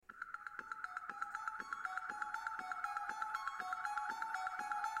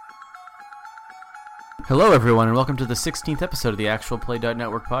Hello, everyone, and welcome to the 16th episode of the Actual Play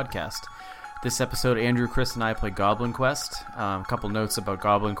Network podcast. This episode, Andrew, Chris, and I play Goblin Quest. A couple notes about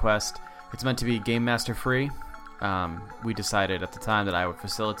Goblin Quest. It's meant to be Game Master free. We decided at the time that I would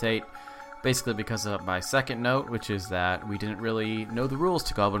facilitate, basically because of my second note, which is that we didn't really know the rules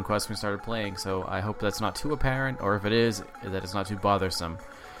to Goblin Quest when we started playing, so I hope that's not too apparent, or if it is, that it's not too bothersome.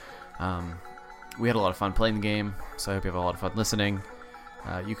 We had a lot of fun playing the game, so I hope you have a lot of fun listening.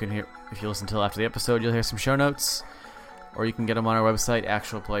 You can hear, if you listen until after the episode, you'll hear some show notes, or you can get them on our website,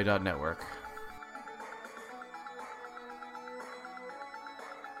 actualplay.network.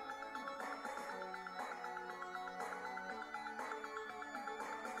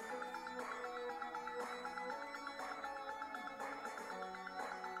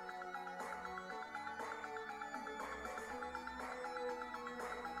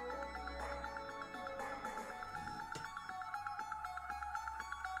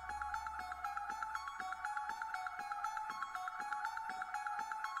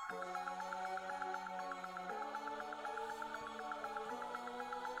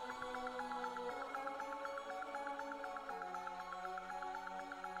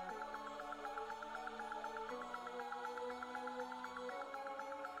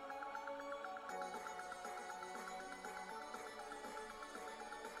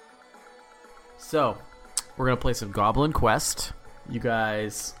 So, we're going to play some Goblin Quest. You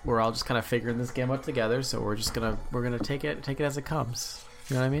guys, we're all just kind of figuring this game out together, so we're going to take it as it comes.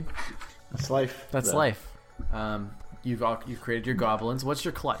 You know what I mean? That's life. That's life. You've created your goblins. What's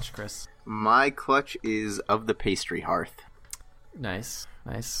your clutch, Chris? My clutch is of the pastry hearth. Nice.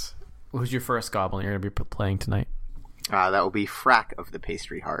 Who's your first goblin you're going to be playing tonight? That will be Frack of the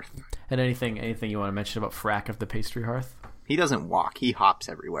pastry hearth. And anything you want to mention about Frack of the pastry hearth? He doesn't walk. He hops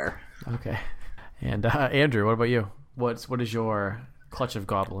everywhere. Okay. And Andrew, what about you? What is your clutch of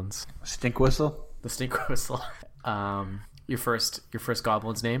goblins? Stink whistle. The stink whistle. Your first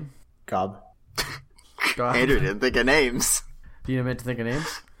goblin's name? Gob. Andrew didn't think of names. You didn't meant to think of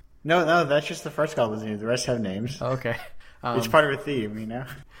names? No, that's just the first goblin's name. The rest have names. Oh, okay. It's part of a theme, you know.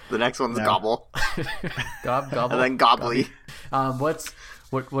 The next one's Gobble. Gobble. And then Gobbly.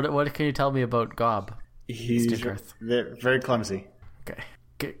 What can you tell me about Gob? He's very clumsy.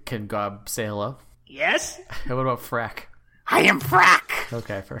 Okay. Can Gob say hello? Yes. And what about Frack? I am Frack.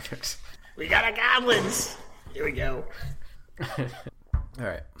 Okay, perfect. We got a goblins. Here we go. All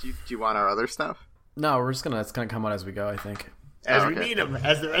right. Do you want our other stuff? No, it's gonna come out as we go, I think. As we need them,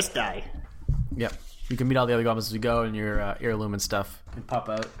 as the rest die. Yep. You can meet all the other goblins as we go, and your heirloom and stuff can pop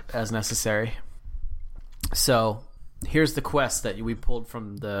out as necessary. So, here's the quest that we pulled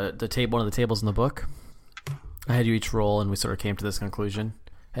from the table, one of the tables in the book. I had you each roll, and we sort of came to this conclusion.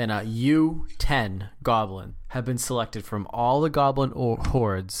 And you 10 goblin have been selected from all the goblin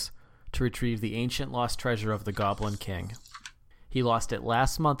hordes to retrieve the ancient lost treasure of the Goblin King. He lost it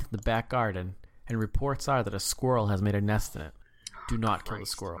last month in the back garden, and reports are that a squirrel has made a nest in it. Do not kill the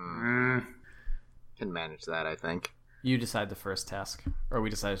squirrel. Can manage that, I think. You decide the first task, or we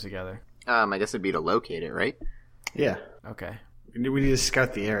decide it together. I guess it'd be to locate it, right? Yeah. Okay. We need to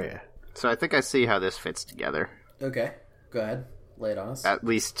scout the area. So I think I see how this fits together. Okay. Go ahead. Lay it on us. At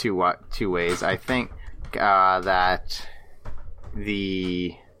least two ways. I think that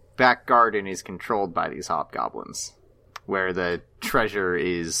the back garden is controlled by these hobgoblins, where the treasure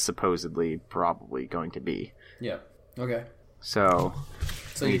is supposedly probably going to be. Yeah. Okay. So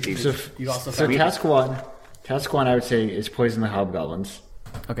you also So task one, I would say, is poison the hobgoblins.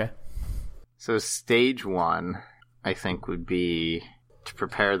 Okay. So stage 1, I think, would be to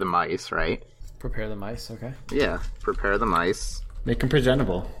prepare the mice, right? Prepare the mice. Okay. Yeah, prepare the mice. Make them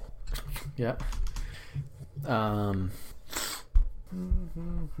presentable. Yeah.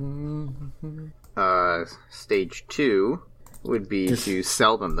 Stage 2 would be to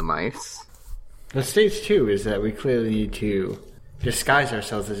sell them the mice. The stage 2 is that we clearly need to disguise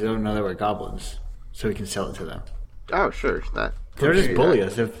ourselves as they don't know that we're goblins, so we can sell it to them. Oh, sure. They'll just bully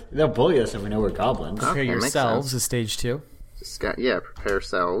us. They'll bully us if we know we're goblins. Prepare Okay, yourselves is stage 2. Prepare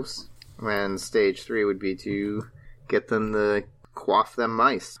selves. And stage 3 would be to get them to quaff them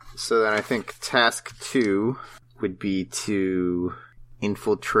mice. So then I think task 2 would be to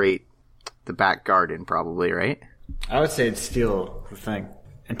infiltrate the back garden, probably, right? I would say it's steal the thing.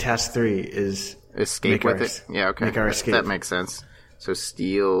 And task 3 is Escape with it? Yeah, okay. Make our escape. That makes sense. So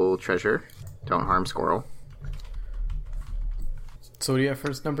steal treasure. Don't harm squirrel. So what do you have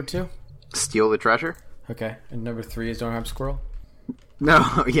for number 2? Steal the treasure? Okay. And number 3 is don't harm squirrel?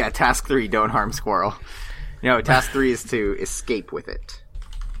 No, yeah, task 3, don't harm squirrel. No, task 3 is to escape with it.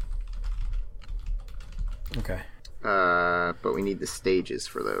 Okay. But we need the stages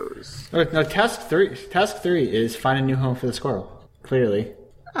for those. No, task three is find a new home for the squirrel. Clearly.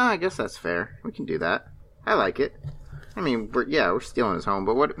 Oh, I guess that's fair. We can do that. I like it. I mean, we're stealing his home,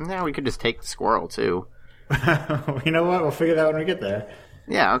 but what? Now we could just take the squirrel too. You know what? We'll figure that out when we get there.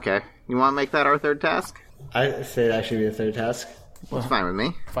 Yeah, okay. You want to make that our third task? I say that should be the third task. Well, it's fine with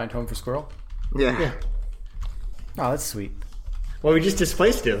me. Find home for squirrel. Yeah. Oh, that's sweet. Well, we just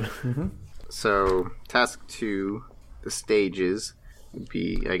displaced him. Mm-hmm. So, task 2, the stages, would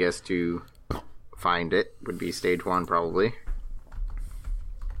be, I guess, to find it, would be stage 1, probably.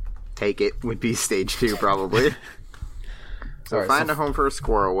 Take it would be stage 2, probably. So, Right, find a home for a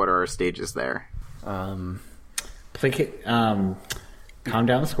squirrel. What are our stages there? Placate, calm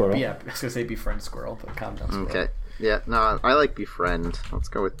down the squirrel. Yeah, I was gonna say befriend squirrel, but calm down squirrel. Okay. Yeah, no, I like befriend. Let's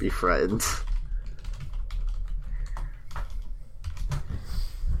go with befriend.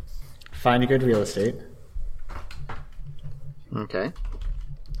 Find a good real estate. Okay.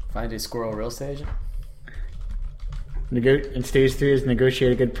 Find a squirrel real estate agent. And stage 3 is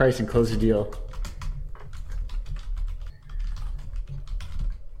negotiate a good price and close the deal.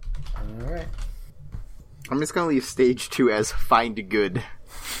 Alright. I'm just going to leave stage 2 as find good.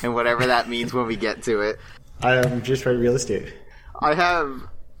 And whatever that means when we get to it. I just read real estate. I have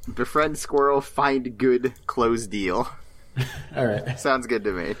befriend squirrel, find good, close deal. Alright. Sounds good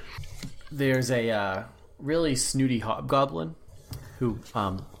to me. There's a really snooty hobgoblin who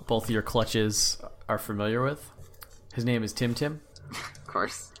both your clutches are familiar with. His name is Tim Tim. Of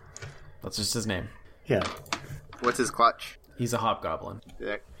course. That's just his name. Yeah. What's his clutch? He's a hobgoblin.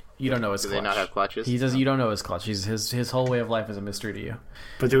 Yeah. You don't know his Do clutch. they not have clutches? He does. You don't know his clutch. His whole way of life is a mystery to you.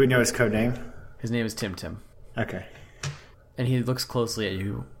 But do we know his code name? His name is Tim Tim. Okay. And he looks closely at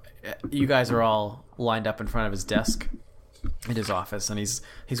you. You guys are all lined up in front of his desk in his office, and he's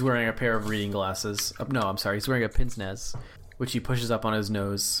wearing a pair of reading glasses. No, I'm sorry. He's wearing a pince nez, which he pushes up on his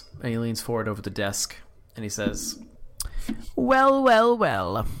nose, and he leans forward over the desk, and he says, "Well, well,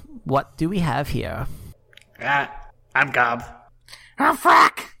 well. What do we have here?" I'm Gob. Oh,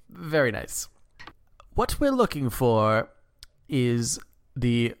 frack! Very nice. What we're looking for is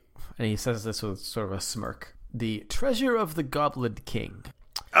and he says this with sort of a smirk, the treasure of the Goblin King.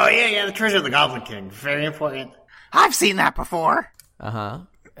 Oh, yeah, the treasure of the Goblin King. Very important. I've seen that before! Uh-huh.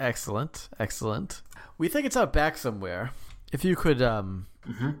 Excellent. We think it's out back somewhere. If you could, Yeah.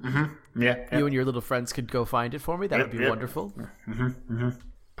 you and your little friends could go find it for me, that would be wonderful.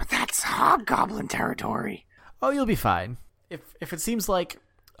 But that's hobgoblin territory. Oh, you'll be fine. If it seems like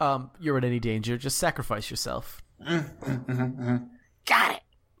you're in any danger, just sacrifice yourself. Got it!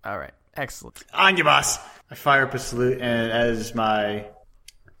 All right. Excellent. On you, boss. I fire up a salute, and as my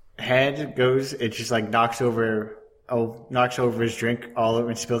head goes, it just like knocks over his drink all over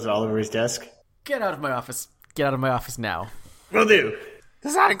and spills it all over his desk. Get out of my office. Get out of my office now. Will do.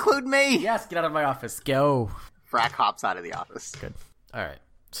 Does that include me? Yes, get out of my office. Go. Frack hops out of the office. Good. All right.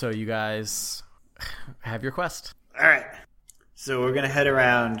 So you guys have your quest. All right. So we're gonna head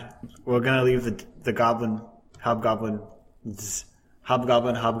around. We're gonna leave the hobgoblin,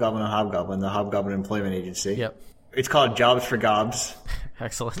 the Hobgoblin Employment Agency. Yep. It's called Jobs for Gobs,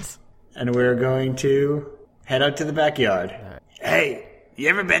 Excellent. and we're going to head out to the backyard. Hey, you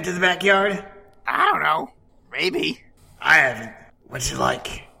ever been to the backyard? I don't know. Maybe. I haven't. What's it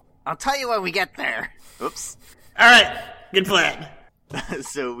like? I'll tell you when we get there. Oops. All right, good plan.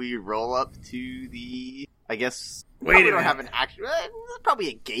 So we roll up to the... I guess... Wait a we don't minute. have an actual... probably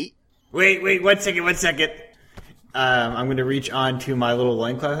a gate. Wait, 1 second. I'm going to reach on to my little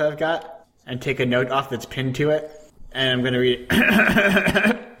loincloth I've got and take a note off that's pinned to it, and I'm going to read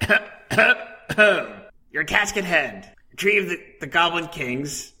it. Your task at hand. Retrieve the Goblin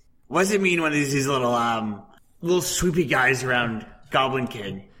Kings. What does it mean when there's these little swoopy guys around Goblin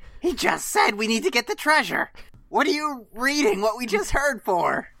King? He just said we need to get the treasure. What are you reading? What we just heard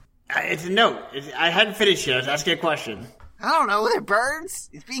for? It's a note. I hadn't finished yet. I was asking a question. I don't know. They're birds?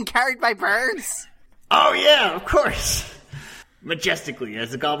 He's being carried by birds? Oh, yeah, of course. Majestically,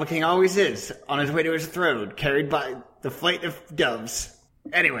 as the Goblin King always is, on his way to his throne, carried by the flight of doves.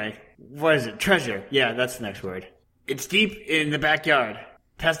 Anyway, what is it? Treasure. Yeah, that's the next word. It's deep in the backyard.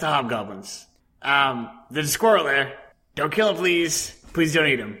 Past the hobgoblins. There's a squirrel there. Don't kill him, please. Please don't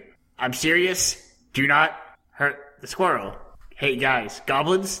eat him. I'm serious. Do not hurt the squirrel. Hey, guys.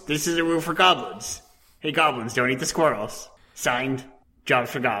 Goblins? This is a rule for goblins. Hey, goblins, don't eat the squirrels. Signed,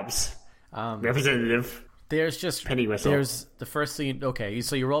 Jobs for Gobs. Representative. There's just Penny whistle. There's the first thing. Okay,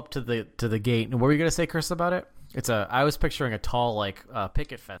 so you roll up to the gate, and what were you gonna say, Chris, about it? I was picturing a tall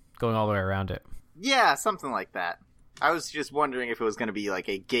picket fence going all the way around it. Yeah, something like that. I was just wondering if it was going to be like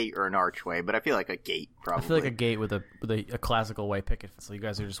a gate or an archway, but I feel like a gate probably. I feel like a gate with a classical white picket. So you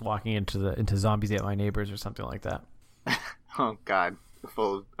guys are just walking into Zombies Ate My Neighbors or something like that. Oh God,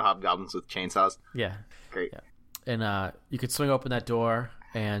 full of hobgoblins with chainsaws. Yeah. Great. Yeah. And you could swing open that door,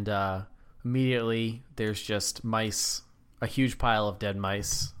 and immediately there's just mice, a huge pile of dead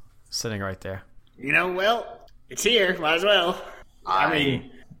mice sitting right there. Well, it's here. Might as well. I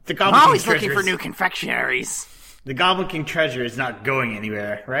mean, the I'm Goblin always King looking treasure for new confectionaries. The Goblin King treasure is not going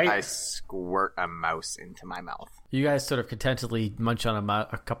anywhere, right? I squirt a mouse into my mouth. You guys sort of contentedly munch on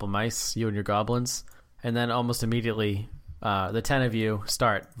a couple mice, you and your goblins, and then almost immediately the 10 of you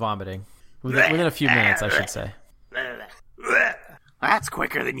start vomiting. Within a few minutes, I should say. That's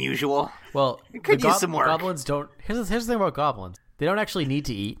quicker than usual. Well, it could use some work. Goblins don't... Here's the thing about goblins. They don't actually need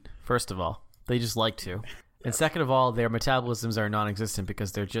to eat, first of all. They just like to. And second of all, their metabolisms are non-existent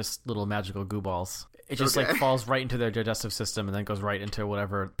because they're just little magical goo balls. It just falls right into their digestive system and then goes right into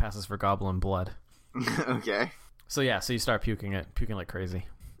whatever passes for goblin blood. Okay. So you start puking like crazy.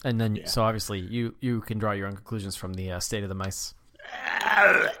 And then, so obviously, you can draw your own conclusions from the state of the mice.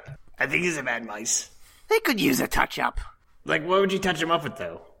 I think these are bad mice. They could use a touch-up. Like, what would you touch them up with,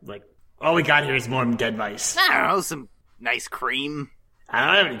 though? Like, all we got here is more dead mice. I don't know, some nice cream. I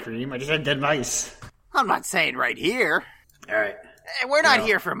don't have any cream. I just had dead mice. I'm not saying right here. All right. We're not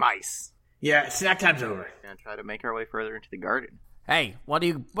here for mice. Yeah, snack time's over. We're gonna try to make our way further into the garden. Hey, what are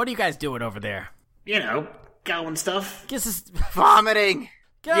you guys doing over there? Goblin stuff. This is Vomiting.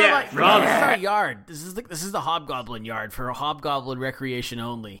 Get Yeah, out of my, this is our yard. This is the hobgoblin yard for hobgoblin recreation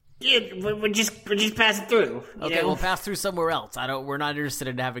only. Yeah, we're just passing through. Okay, we'll pass through somewhere else. We're not interested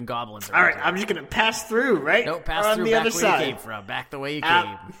in having goblins. All right, I'm just gonna pass through, right? No, pass on through the back other where side. you came from. Back the way you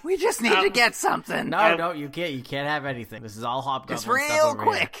came. We just need to get something. No, you can't. You can't have anything. This is all hobgoblin Just stuff real over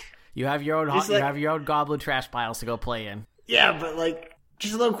here. quick. You have your own. You have your own goblin trash piles to go play in. Yeah, but like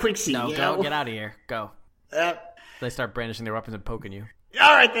just a little quick scene. No, go get out of here. Go. All They start brandishing their weapons and poking you.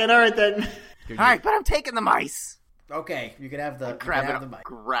 right then. All right, but I'm taking the mice. Okay, you can have the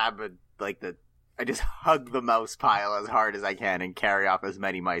I just hug the mouse pile as hard as I can and carry off as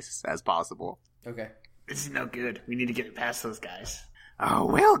many mice as possible. Okay. This is no good. We need to get past those guys. Oh,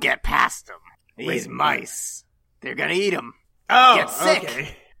 we'll get past them. These mice. They're gonna eat them. Oh, Get sick.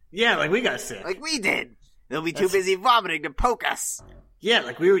 Okay. Yeah, like we got sick. Like we did. They'll be too busy vomiting to poke us. Yeah,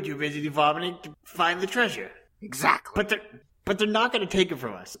 like we were too busy vomiting to find the treasure. Exactly. But they're not going to take it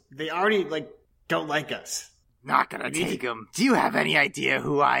from us. They already don't like us. Not gonna take them. Do you have any idea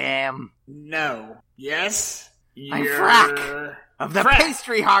who I am? No. Yes. I'm Frack of the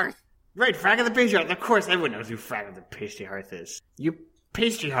Pastry Hearth. Right, Frack of the Pastry Hearth. Of course, everyone knows who Frack of the Pastry Hearth is. You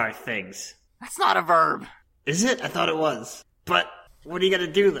pastry hearth things. That's not a verb. Is it? I thought it was. But what are you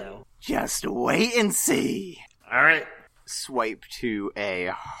gonna do though? Just wait and see. All right. Swipe to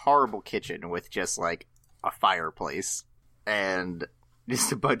a horrible kitchen with just like a fireplace and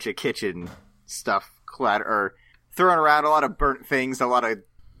just a bunch of kitchen stuff thrown around, a lot of burnt things, a lot of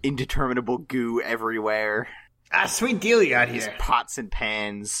indeterminable goo everywhere. Ah, sweet deal you got These here. pots and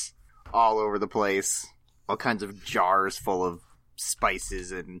pans all over the place. All kinds of jars full of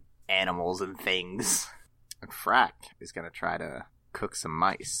spices and animals and things. And Frack is going to try to cook some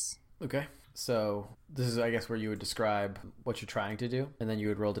mice. Okay. So this is, I guess, where you would describe what you're trying to do, and then you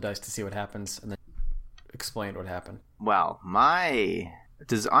would roll the dice to see what happens, and then explain what happened. Well,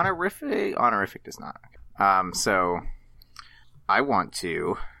 does honorific does not. So I want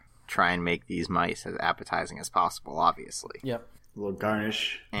to try and make these mice as appetizing as possible, obviously. Yep. A little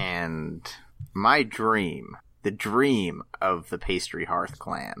garnish. And my dream, the dream of the Pastry Hearth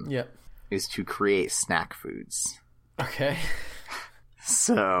clan, Yep. is to create snack foods. Okay.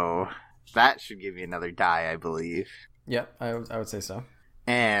 So that should give me another die, I believe. Yep, I would say so.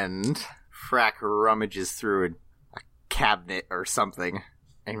 And Frack rummages through a cabinet or something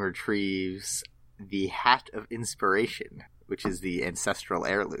and retrieves the Hat of Inspiration, which is the ancestral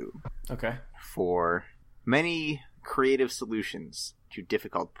heirloom. Okay. For many creative solutions to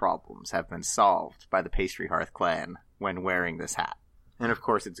difficult problems have been solved by the Pastry Hearth clan when wearing this hat. And of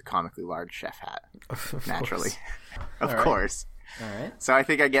course, it's a comically large chef hat. Of Naturally. Course. Of course. All right. So I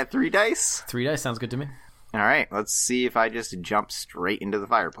think I get 3 dice. 3 dice sounds good to me. All right, let's see if I just jump straight into the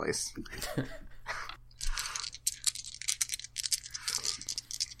fireplace.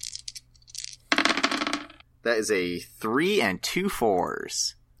 That is a 3 and 2 4s.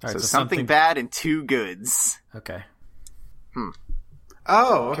 All right, so so something bad and 2 goods. Okay.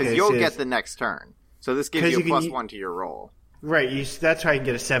 Oh, okay. Because you'll get the next turn. So this gives you a +1 to your roll. Right, that's how you can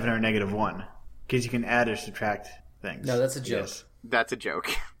get a 7 or a -1. Because you can add or subtract things. No, that's a joke. Yes. That's a joke.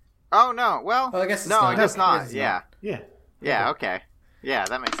 Oh, no. Well, Oh, I guess it's no, not. I guess No, I not. guess it's Yeah. Yeah. Yeah, okay. Yeah,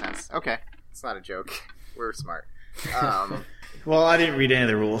 that makes sense. Okay. It's not a joke. We're smart. Well, I didn't read any of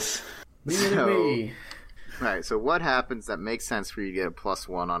the rules. So- Alright, so what happens that makes sense for you to get a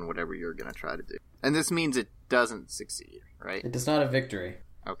 +1 on whatever you're going to try to do? And this means it doesn't succeed, right? It is not a victory,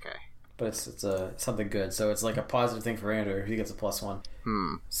 Okay. but it's something good. So it's like a positive thing for Andrew. He gets a +1.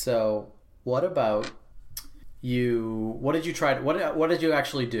 So what about you? What did you try? What did you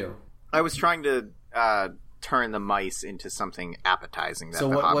actually do? I was trying to turn the mice into something appetizing that So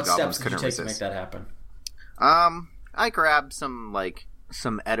the what hobgoblins steps did you couldn't take to make resist. that happen? I grabbed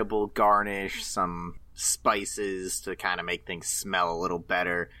some edible garnish, some spices to kind of make things smell a little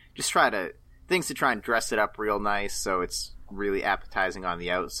better. Just things to try and dress it up real nice so it's really appetizing on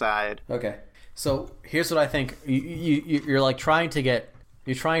the outside. Okay. So here's what I think. You're like trying to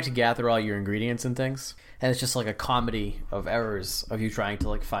gather all your ingredients and things, and it's just like a comedy of errors of you trying to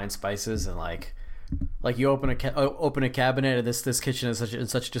like find spices and like you open a cabinet and this kitchen is in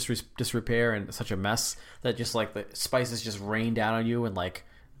such disrepair and such a mess that just like the spices just rain down on you and like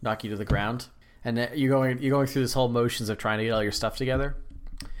knock you to the ground, and then you're going through this whole motions of trying to get all your stuff together.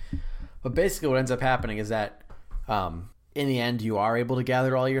 But basically, what ends up happening is that in the end, you are able to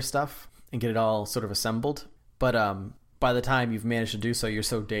gather all your stuff and get it all sort of assembled. But by the time you've managed to do so, you're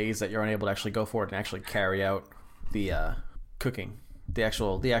so dazed that you're unable to actually go for it and actually carry out the cooking, the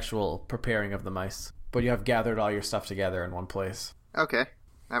actual preparing of the mice. But you have gathered all your stuff together in one place. Okay,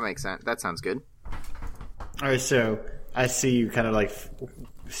 that makes sense. That sounds good. All right, so I see you kind of like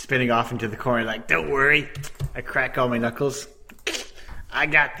spinning off into the corner, like, don't worry. I crack all my knuckles. I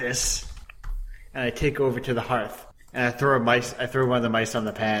got this. And I take over to the hearth. And I throw one of the mice on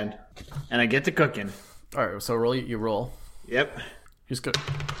the pan. And I get to cooking. All right, so you roll. Yep. Just go.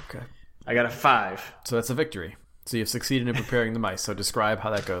 Okay. I got a 5. So that's a victory. So you've succeeded in preparing the mice. So describe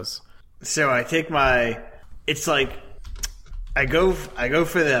how that goes. So I take it's like I go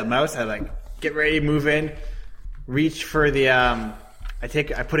for the mouse. I like get ready to move in, reach for the I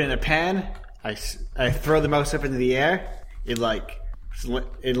put it in a pan. I throw the mouse up into the air. It lands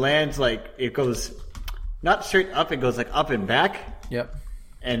it goes not straight up. It goes like up and back. Yep.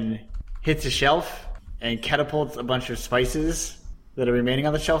 And hits a shelf and catapults a bunch of spices that are remaining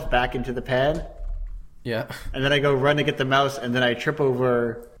on the shelf back into the pan. Yeah. And then I go run to get the mouse, and then I trip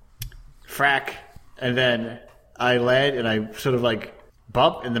over Frack, and then I land, and I sort of like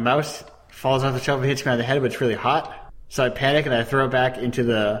bump, and the mouse falls off the shelf and hits me on the head, but it's really hot. So I panic, and I throw it back into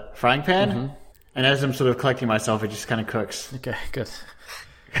the frying pan. Mm-hmm. And as I'm sort of collecting myself, it just kind of cooks. Okay, good.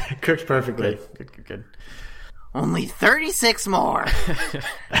 Cooks perfectly. Good. Only 36 more!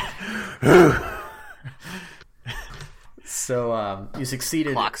 So you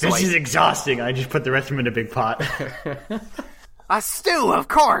succeeded. This is exhausting. I just put the rest of them in a big pot. A stew, of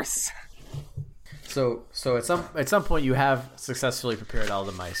course! So at some point you have successfully prepared all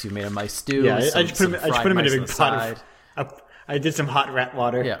the mice. You made a mice stew. Yeah, I just put them in a big pot. I did some hot rat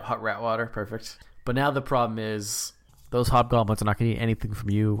water. Yeah, hot rat water, perfect. But now the problem is those hobgoblins are not going to eat anything from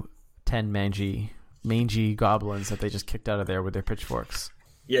you 10 mangy goblins that they just kicked out of there with their pitchforks.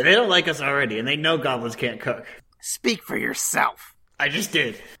 Yeah, they don't like us already, and they know goblins can't cook. Speak for yourself. I just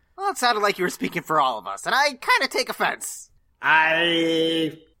did. Well, it sounded like you were speaking for all of us, and I kind of take offense.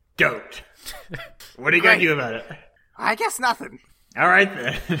 I don't. What are you going to do about it? I guess nothing. All right,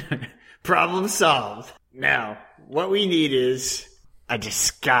 then. Problem solved. Now, what we need is a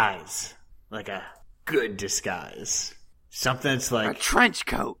disguise. Like a good disguise. Something that's like... A trench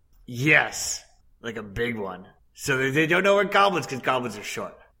coat. Yes. Like a big one. So that they don't know we're goblins, because goblins are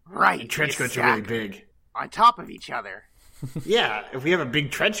short. Right. And trench coats are really big. On top of each other. Yeah, if we have a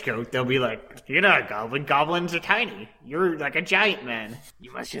big trench coat, they'll be like, you're not a goblin. Goblins are tiny. You're like a giant man.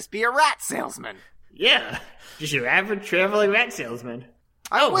 You must just be a rat salesman. Yeah, just your average traveling rat salesman.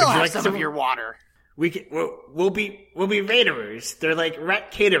 I will have some of your water. We'll be raiders. They're like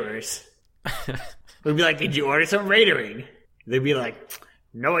rat caterers. We'll be like, did you order some raidering? They'd be like,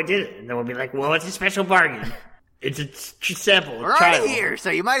 no, I didn't. And then we'll be like, well, it's a special bargain. It's a sample. We're already here,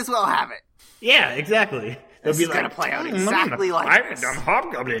 so you might as well have it. Yeah, exactly. This is going to play out exactly like this. I'm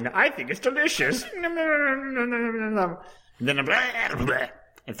hobgoblin. I think it's delicious. And then and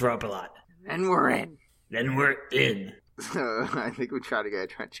throw up a lot. And we're in. Then we're in. I think we try to get a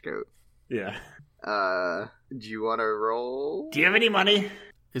trench coat. Yeah. Do you want to roll? Do you have any money?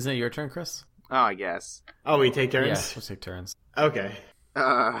 Isn't it your turn, Chris? Oh, I guess. Oh, we take turns? Yeah, we'll take turns. Okay.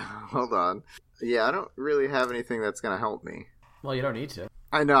 Hold on. Yeah, I don't really have anything that's going to help me. Well, you don't need to.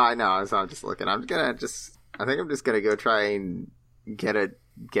 I know. So I'm just looking. I think I'm just going to go try and get a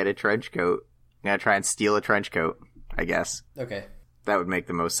trench coat. I'm going to try and steal a trench coat, I guess. Okay. That would make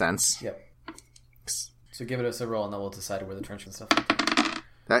the most sense. Yep. So give us a roll, and then we'll decide where the trench and stuff.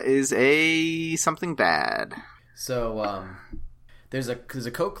 That is a something bad. So there's a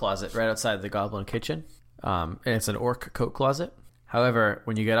coat closet right outside the goblin kitchen, and it's an orc coat closet. However,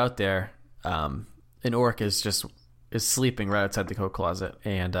 when you get out there, an orc is sleeping right outside the coat closet,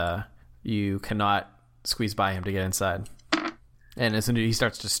 and you cannot squeeze by him to get inside. And as soon as he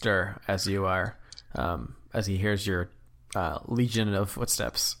starts to stir, as he hears your legion of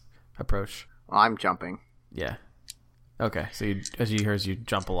footsteps approach. Well, I'm jumping. Yeah. Okay, so as he hears you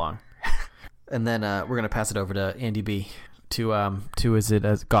jump along. And then we're going to pass it over to Andy B. Is it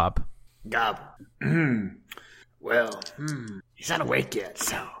as Gob? Gob. Well, he's not awake yet,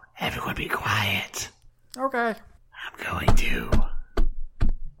 so everyone be quiet. Okay. I'm going to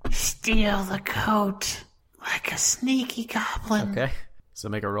steal the coat like a sneaky goblin. Okay. So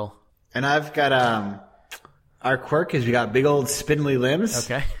make a roll. And I've got, our quirk is we got big old spindly limbs.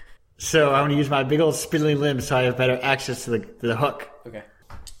 Okay. So I want to use my big old spindly limbs so I have better access to the hook. Okay.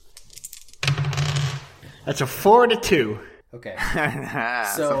 That's a 4 to 2. Okay.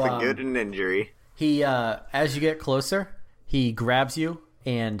 Something good in an injury. He, as you get closer, he grabs you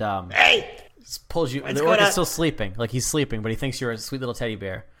and Hey! pulls you. What's The orc going is on? still sleeping, like he's sleeping, but he thinks you're a sweet little teddy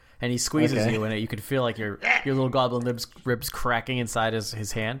bear, and he squeezes Okay. you, and you can feel like your little goblin ribs cracking inside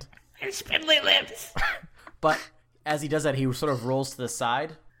his hand. Your spindly limbs. But as he does that, he sort of rolls to the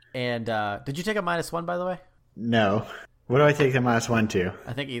side. And did you take a -1, by the way? No. What do I take the -1 to?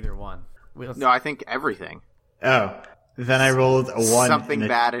 I think either one. No, I think everything. Oh. Then I rolled a 1. Something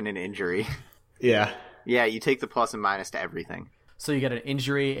bad and an injury. Yeah. Yeah, you take the plus and minus to everything. So you get an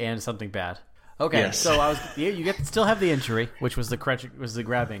injury and something bad. Okay, Yes. so you still have the injury, which was the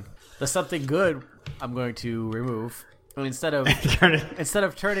grabbing. The something good I'm going to remove. And instead of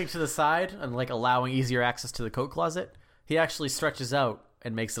turning to the side and like allowing easier access to the coat closet, he actually stretches out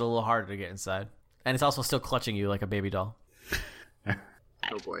and makes it a little harder to get inside. And it's also still clutching you like a baby doll.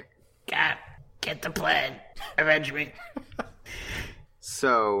 Oh boy. God, get the plan. Avenge me.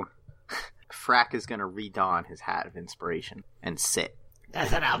 So, Frack is going to redon his hat of inspiration and sit.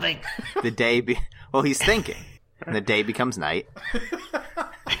 That's not helping. The day he's thinking. And the day becomes night.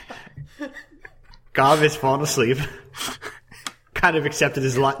 Gob has fallen asleep. Kind of accepted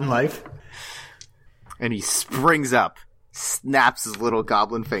his lot in life. And he springs up, snaps his little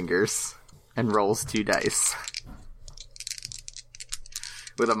goblin fingers, and rolls 2 dice.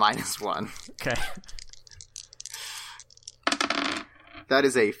 With a -1. Okay. That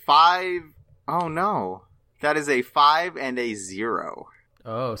is a 5. Oh no. That is a 5 and a 0.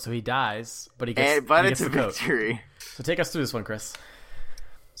 Oh, so he dies, but he gets But he it's gets a the coat. victory. So take us through this one, Chris.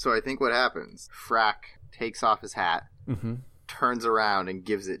 So I think what happens, Frack takes off his hat, turns around and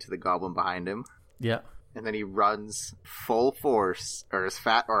gives it to the goblin behind him, Yeah. and then he runs full force, or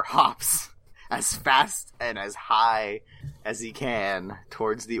hops as fast and as high as he can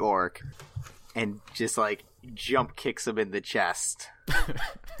towards the orc, and just like jump kicks him in the chest,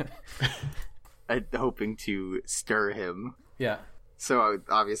 hoping to stir him. Yeah. So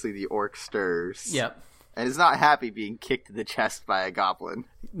obviously the orc stirs. Yep. And is not happy being kicked in the chest by a goblin.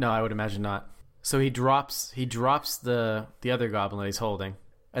 No, I would imagine not. So he drops the other goblin that he's holding,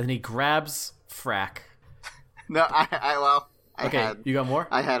 and then he grabs Frack. No, I Okay, you got more?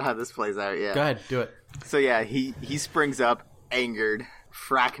 I had how this plays out, yeah. Go ahead, do it. So yeah, he springs up, angered.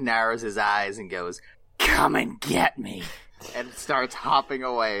 Frack narrows his eyes and goes, "Come and get me!" and starts hopping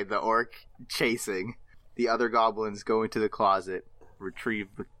away, the orc chasing. The other goblins go into the closet,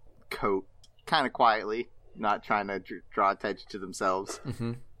 retrieve the coat, kind of quietly, not trying to draw attention to themselves.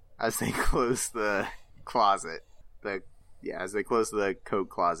 Mm-hmm. As they close the closet, as they close the coat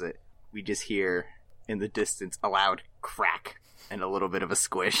closet, we just hear in the distance a loud crack and a little bit of a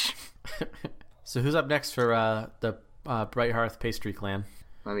squish. So who's up next for the Bright Hearth Pastry Clan?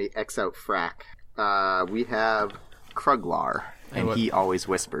 Let me X out Frack. We have Kruglar, and what- he always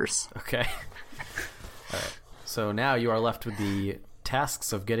whispers. Okay. All right. So now you are left with the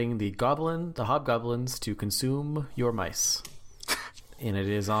tasks of getting the hobgoblins to consume your mice. And it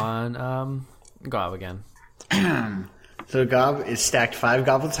is on Gob again. So Gob is stacked 5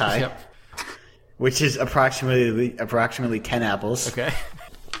 goblins high, Yep. which is approximately 10 apples. Okay.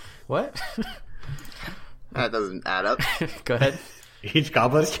 What? That doesn't add up. Go ahead. Each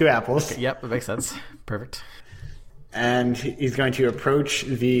goblin has 2 apples. Yep, it makes sense. Perfect. And he's going to approach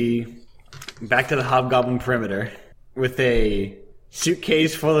back to the hobgoblin perimeter with a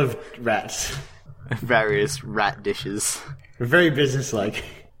suitcase full of rats. Various rat dishes. Very businesslike.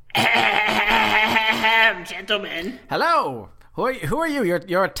 Gentlemen, Hello. Who are you?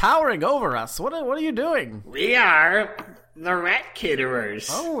 You're towering over us. What are you doing? we are the rat caterers.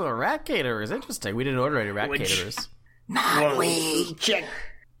 Oh, the rat caterers. Interesting. We didn't order any rat caterers. Not we. Check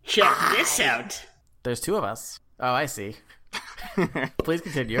this out. There's two of us. Oh, I see. Please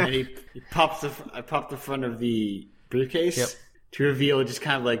continue. And he pops I popped the front of the briefcase. Yep. To reveal just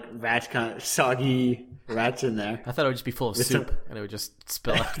kind of like rats, kind of soggy rats in there. I thought it would just be full of soup, and it would just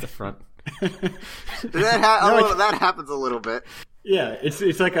spill out the front. That happens a little bit. Yeah, it's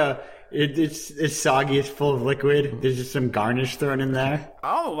like it's soggy. It's full of liquid. There's just some garnish thrown in there.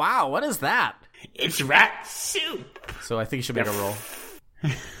 Oh, wow. What is that? It's rat soup. So I think you should make a roll.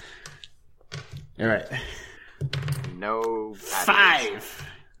 All right. No. 5.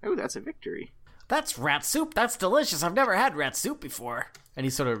 Oh, that's a victory. That's rat soup. That's delicious. I've never had rat soup before. And he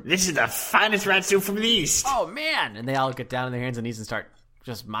sort of, This is the finest rat soup from the east. oh, man. And they all get down on their hands and knees and start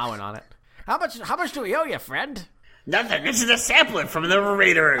just mowing on it. How much do we owe you, friend? Nothing. This is a sampler from the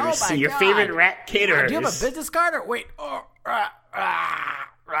Raiders. Oh, my your God. favorite rat caterers. Do you have a business card or wait? Oh,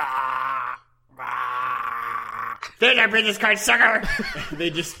 There's our business card, sucker. they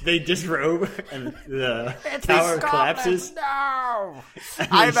disrobe and the it's tower the collapses. No. I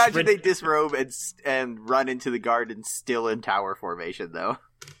imagine sprint- they disrobe and run into the garden still in tower formation, though.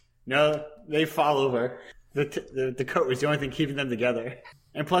 No, they fall over. The coat was the only thing keeping them together.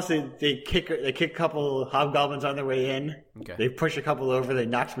 And plus, they kick a couple hobgoblins on their way in. Okay. They push a couple over. They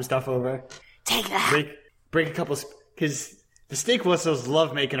knock some stuff over. Take that. Break a couple because the snake whistles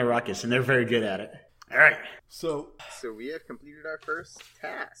love making a ruckus, and they're very good at it. All right. So So we have completed our first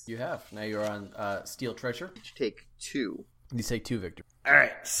task. you have. Now you're on Steel Treasure. Each take 2. You say 2, Victor. All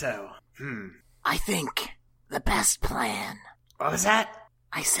right. So, I think the best plan. what was that?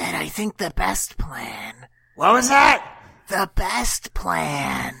 I said I think the best plan. What was that? The best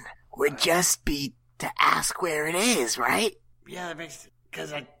plan would just be to ask where it is, right? Yeah, that makes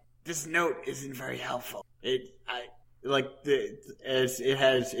because this note isn't very helpful. It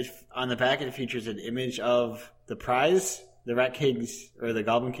on the back. It features an image of the prize, the Rat King's or the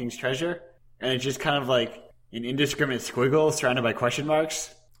Goblin King's treasure, and it's just kind of like an indiscriminate squiggle surrounded by question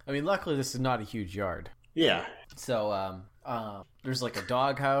marks. I mean, luckily this is not a huge yard. Yeah, So there's like a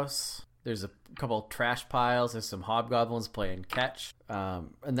doghouse. There's a couple trash piles. There's some hobgoblins playing catch. And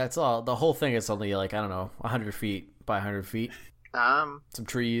that's all. The whole thing is only like, I don't know, 100 feet by 100 feet. Some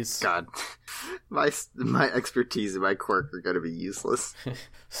trees. God, my expertise and my quirk are going to be useless.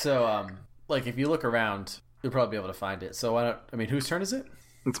 So, like, if you look around, you'll probably be able to find it. So, whose turn is it?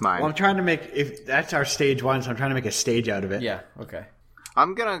 It's mine. well, I'm trying to make if that's our stage 1, so I'm trying to make a stage out of it. Yeah, okay.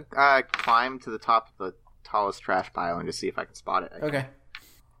 I'm going to climb to the top of the tallest trash pile and just see if I can spot it. Okay.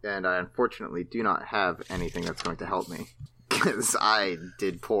 And I unfortunately do not have anything that's going to help me, because I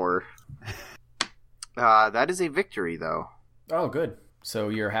did poor. That is a victory, though. Oh, good. So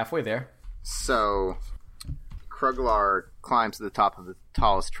you're halfway there. So, Kruglar climbs to the top of the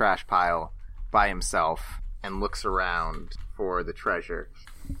tallest trash pile by himself and looks around for the treasure.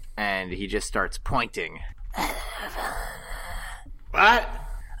 And he just starts pointing. What?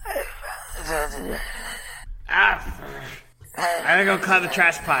 I'm gonna go climb the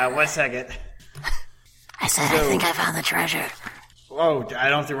trash pile. 1 second. I said I think I found the treasure. Whoa! I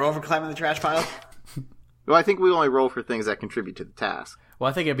don't have to roll for climbing the trash pile. Well, I think we only roll for things that contribute to the task. Well,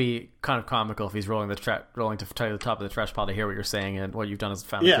 I think it'd be kind of comical if he's rolling to the top of the trash pile to hear what you're saying, and what you've done is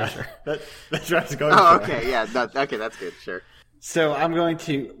found the treasure. That's what I was going Oh, for. okay, yeah, okay, that's good, sure. So I'm going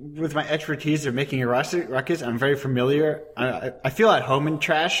to, with my expertise of making a ruckus, I'm very familiar. I feel at home in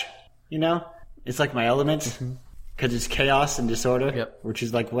trash, you know? It's like my element, because it's chaos and disorder, Yep. which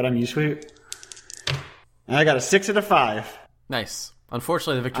is like what I'm used to. And I got a 6 and a 5. Nice.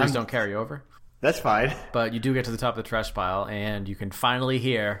 Unfortunately, the victories don't carry over, That's fine. but you do get to the top of the trash pile, and you can finally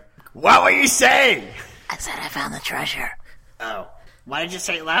hear... What were you saying? I said I found the treasure. Oh. Why did you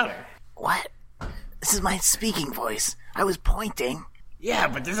say it louder? What? This is my speaking voice. I was pointing. Yeah,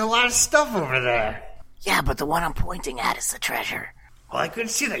 but there's a lot of stuff over there. Yeah, but the one I'm pointing at is the treasure. Well, I couldn't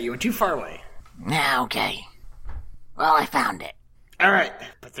see that. You were too far away. Nah, okay. Well, I found it. All right,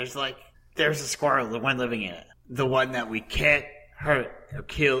 but there's a squirrel, the one living in it. The one that we can't hurt or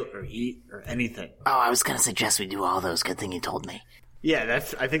kill or eat or anything. Oh, I was gonna suggest we do all those. Good thing you told me. Yeah,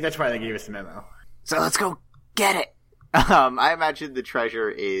 I think that's why they gave us the memo. So let's go get it. I imagine the treasure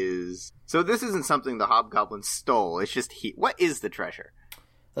is... So this isn't something the hobgoblin stole, it's just what is the treasure?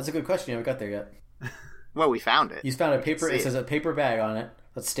 That's a good question. You haven't got there yet. Well, we found it. You found a paper... See It says a paper bag on it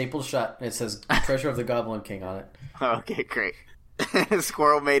that's stapled shut. It says Treasure of the Goblin King on it. Okay, great.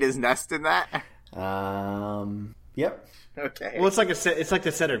 Squirrel made his nest in that? Yep. Okay. Well, it's like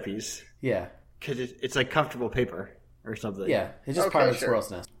the centerpiece Yeah. because it's like comfortable paper or something. Yeah. It's just Okay, part of the sure.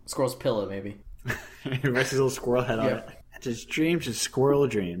 squirrel's nest. Squirrel's pillow, maybe. He rests his little squirrel head on Yeah. it. Just dreams, just squirrel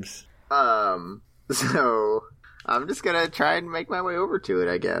dreams. So I'm just gonna try and make my way over to it,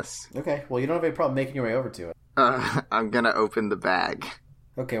 I guess. Okay, well, you don't have any problem making your way over to it. I'm gonna open the bag.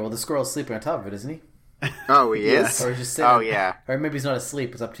 Okay, well, the squirrel's sleeping on top of it, isn't he? Oh, he is? Or he's just sitting. Oh, yeah. Or maybe he's not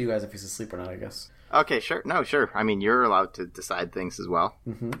asleep. It's up to you guys if he's asleep or not, I guess. Okay, sure. No, sure. I mean, you're allowed to decide things as well.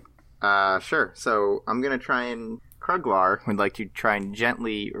 Mm-hmm. Sure. So I'm gonna try and... Kruglar would like to try and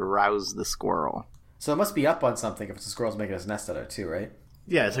gently rouse the squirrel. So it must be up on something if the squirrel's making his nest out of it, too, right?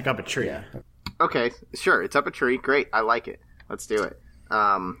 Yeah, it's like up a tree. Yeah. Okay, sure. It's up a tree. Great. I like it. Let's do it.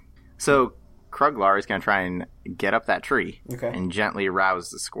 So Kruglar is going to try and get up that tree and gently rouse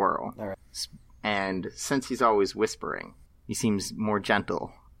the squirrel. All right. And since he's always whispering, he seems more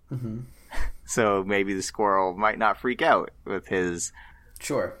gentle. Mm-hmm. So maybe the squirrel might not freak out with his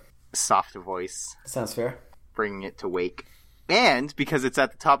Sure. soft voice, Sounds fair. bringing it to wake. And because it's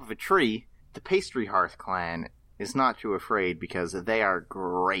at the top of a tree, the Pastry Hearth clan is not too afraid because they are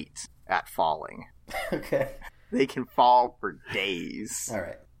great at falling. Okay. They can fall for days. All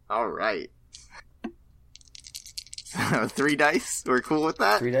right. All right. So 3 dice. We're cool with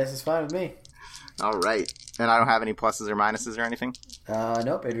that? 3 dice is fine with me. All right. And I don't have any pluses or minuses or anything?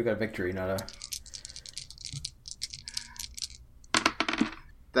 Nope. Andrew got a victory, not a...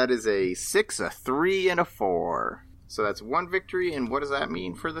 That is a 6, a 3, and a 4. So that's 1 victory, and what does that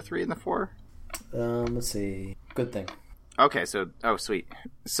mean for the 3 and the 4? Let's see. Good thing. Okay, so... Oh, sweet.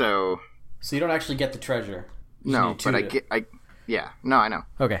 So... So you don't actually get the treasure. You No, need two but to- yeah. No, I know.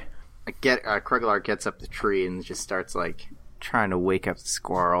 Okay. Kruglar gets up the tree and just starts, like, trying to wake up the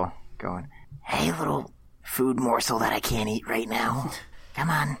squirrel, going, Hey, little food morsel that I can't eat right now. Come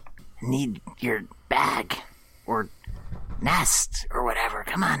on. I need your bag. Or nest. Or whatever.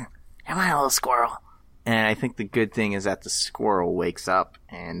 Come on. Come on, little squirrel. And I think the good thing is that the squirrel wakes up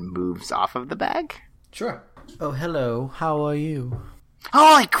and moves off of the bag. Sure. Oh, hello. How are you?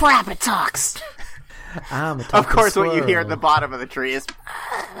 Holy crap, it talks! I'm a Of course, squirrel. what you hear at the bottom of the tree is...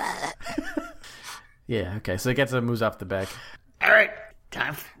 Yeah, okay. So it gets moves off the back. All right,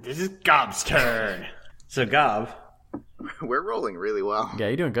 this is Gob's turn. So Gob, We're rolling really well. Yeah,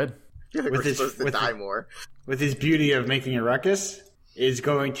 you're doing good. I feel like With we're his- supposed to with die the- more. with his beauty of making a ruckus, is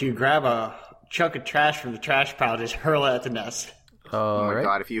going to grab a chunk of trash from the trash pile, just hurl it at the nest. Oh my right.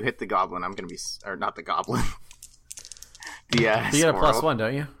 god, if you hit the goblin, I'm gonna be... Or not the goblin. The You get a squirrel. +1,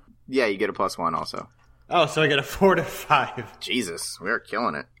 don't you? Yeah, you get a +1 also. Oh, so I get a 4 to 5. Jesus, we're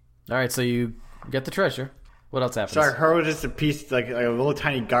killing it. All right, so you get the treasure. What else happens? So I hurl just a piece, like a little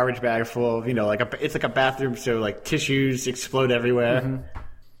tiny garbage bag full of, it's like a bathroom, so like tissues explode everywhere,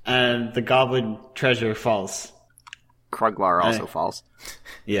 and the goblin treasure falls. Kruglar also Hey. falls.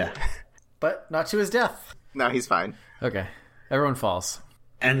 Yeah, But not to his death. No, he's fine. Okay. Everyone falls.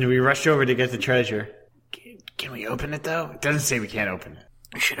 and we rush over to get the treasure. Can we open it though? It doesn't say we can't open it.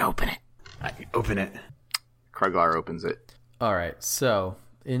 We should open it. I can open it. Kruglar opens it. All right, so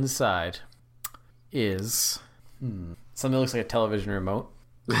inside is something that looks like a television remote,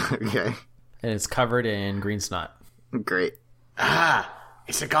 Okay, and it's covered in green snot. great. Ah,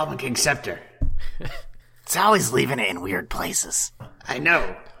 it's the Goblin King scepter. It's always leaving it in weird places. I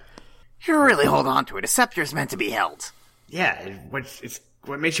know. You really hold on to it. A scepter's meant to be held. Yeah, it's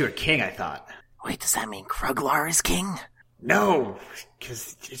what makes you a king, I thought. Wait, does that mean Kruglar is king? No,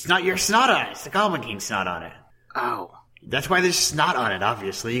 because it's not your snot on it. It's the Goblin King snot on it. Oh. That's why there's snot on it,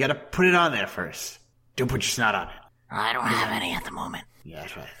 obviously. You gotta put it on there first. Don't put your snot on it. I don't have any at the moment. Yeah,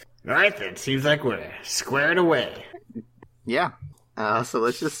 that's right. Alright then, seems like we're squared away. Yeah. So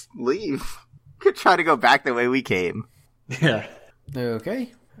let's just leave. Could try to go back the way we came. Yeah.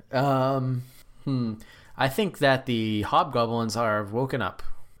 Okay. I think that the hobgoblins are woken up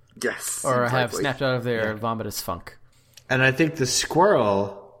Yes. or seems have likely. snapped out of their vomitous funk. And I think the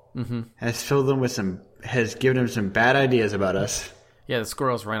squirrel has filled them with has given them some bad ideas about us. Yeah, the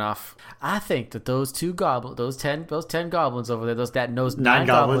squirrels ran off. I think that those 10 goblins over there, those 9 Nine goblins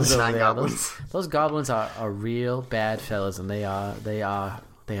goblins. over Nine there, goblins. those goblins are real bad fellas, and they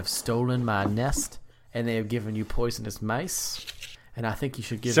have stolen my nest, and they have given you poisonous mice, and I think you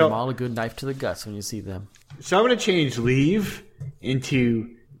should give So- them all a good knife to the guts when you see them. So I'm gonna change leave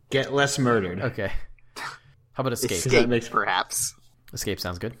into get less murdered. Okay. How about escape? Escape, makes- perhaps. Escape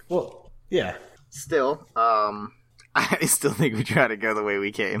sounds good. Well, yeah. Still, I still think we try to go the way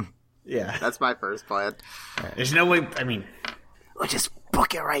we came. Yeah. That's my first plan. There's no way, I mean, We'll just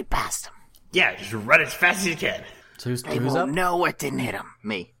book it right past him. yeah, just run as fast as you can. So who's They up? won't know what didn't hit him.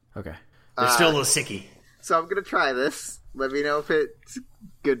 Me. Okay. They're still a little sicky. So I'm gonna try this. Let me know if it's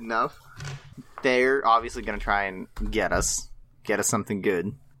good enough. They're obviously gonna try and get us something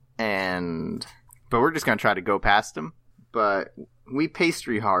good, but we're just gonna try to go past them. but we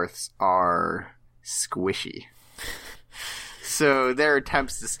pastry hearths are squishy. So their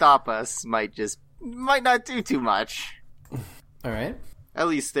attempts to stop us might not do too much. All right. At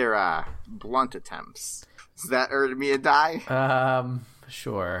least they're blunt attempts. Does that earn me a die?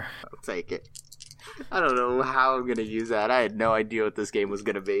 Sure. I'll take it. I don't know how I'm gonna use that. I had no idea what this game was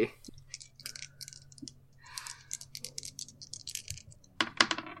gonna be.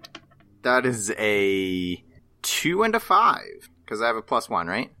 That is a 2 and a 5. Because I have a +1,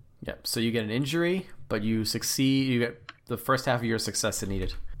 right? Yep. So you get an injury, but you succeed. You get the first half of your success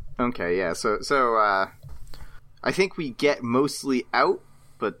needed. Okay, yeah. So I think we get mostly out,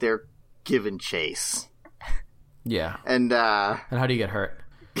 but they're given chase. Yeah. And how do you get hurt?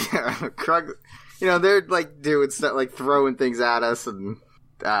 Krug, they're like doing stuff, like throwing things at us and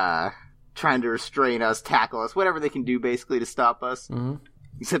trying to restrain us, tackle us, whatever they can do basically to stop us. Mm-hmm.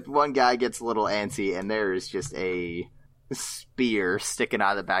 Except one guy gets a little antsy, and there is just a spear sticking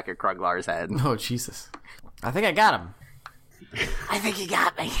out of the back of Kruglar's head. Oh, Jesus. I think I got him. I think he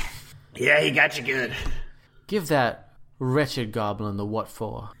got me. Yeah, he got you good. Give that wretched goblin the what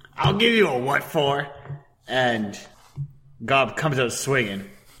for. I'll give you a what for. And Gob comes out swinging.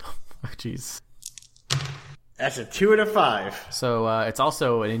 Oh, jeez. That's a 2 and a 5. So it's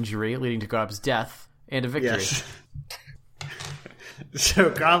also an injury leading to Gob's death and a victory. Yes. So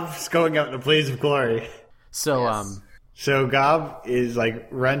Gob's going out in a blaze of glory. So, Yes. So Gob is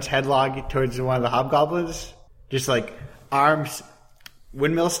runs headlong towards one of the hobgoblins, just arms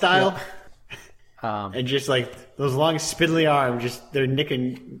windmill style, and just those long spindly arms, they're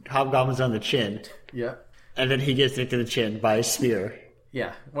nicking hobgoblins on the chin, yeah. and then he gets nicked in the chin by a spear.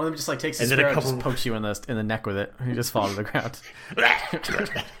 Yeah. One of them just takes his And then spear a and couple- just pokes you in the neck with it. You just fall to the ground.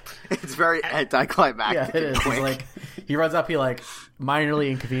 It's very anticlimactic. Yeah, it is. and quick. He's he runs up, he minorly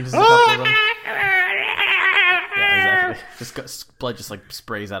inconveniences a couple of them. Yeah, exactly. Blood just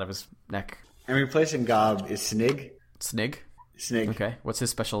sprays out of his neck. And replacing Gob is Snig. Snig. Snig. Okay. What's his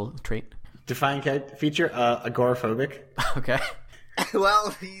special trait? Defining feature, agoraphobic. Okay.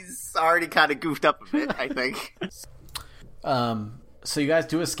 Well, he's already kind of goofed up a bit, I think. So you guys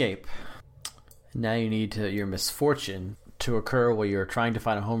do escape. Now you need your misfortune to occur while you're trying to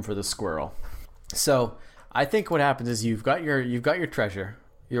find a home for the squirrel. So I think what happens is you've got your treasure.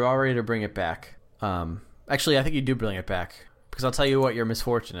 You're all ready to bring it back. Actually, I think you do bring it back because I'll tell you what your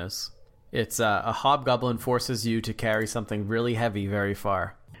misfortune is. It's a hobgoblin forces you to carry something really heavy very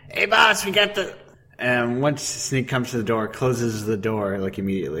far. Hey, boss, we got the... And once Sneak comes to the door, closes the door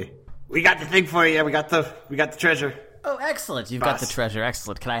immediately. We got the thing for you. We got the treasure. Oh, excellent! You've got the Boss. treasure.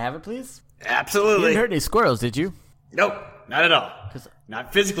 Excellent. Can I have it, please? You Absolutely. didn't hurt any squirrels, did you? Nope, not at all.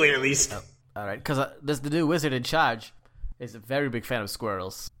 Not physically, at least. All right, because there's the new wizard in charge is a very big fan of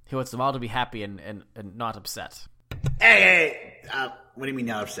squirrels. He wants them all to be happy and not upset. Hey, what do you mean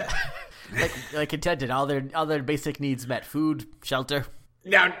not upset? Like contented, all their basic needs met: food, shelter.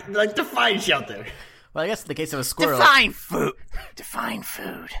 Now, define shelter. Well, I guess in the case of a squirrel, Define food. Define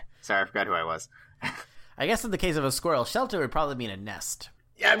food. Sorry, I forgot who I was. I guess in the case of a squirrel, shelter would probably mean a nest.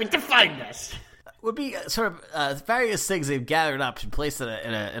 Yeah, define this. Would be sort of various things they've gathered up and placed in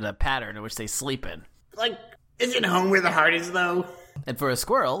a pattern in which they sleep in. Isn't home where the heart is, though? And for a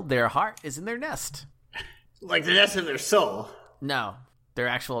squirrel, their heart is in their nest. Like the nest of their soul. No, their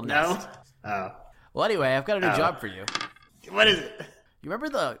actual No? nest. Oh. Well, anyway, I've got a new job for you. What is it? You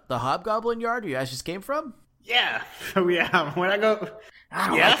remember the hobgoblin yard you guys just came from? Yeah. Yeah, when I go... I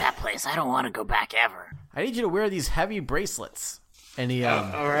don't Yeah? like that place. I don't want to go back ever. I need you to wear these heavy bracelets. And he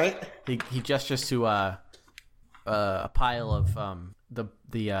all right. he gestures to a pile of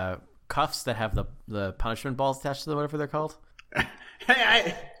the cuffs that have the punishment balls attached to them, whatever they're called.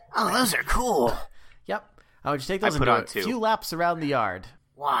 Hey, Oh, those are cool. Yep. I would you take those and put do on a two. few laps around the yard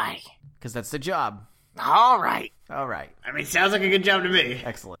Why? because that's the job. All right. All right. sounds like a good job to me.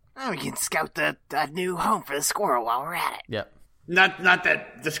 Excellent. Now we can scout the new home for the squirrel while we're at it. Yep. Not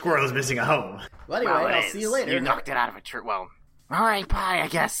that the squirrel is missing a home. Well, anyway, Well, it I'll see you is. later. You knocked it out of a tree. Well, all right, bye, I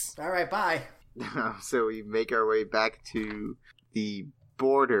guess. All right. Bye. So we make our way back to the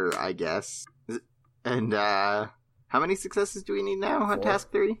border, I guess. And how many successes do we need now on 4.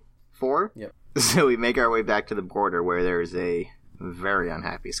 task 3? 4? Yep. So we make our way back to the border where there's a very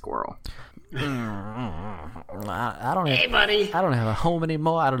unhappy squirrel. I don't. Hey, buddy. I don't have a home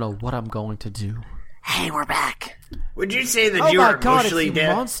anymore. I don't know what I'm going to do. Hey, we're back. Would you say that Oh you my are God! It's emotionally you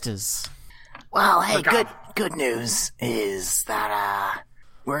dead? monsters. Well, hey, Look out. good news is that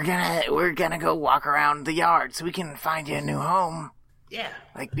we're gonna go walk around the yard so we can find you a new home. Yeah.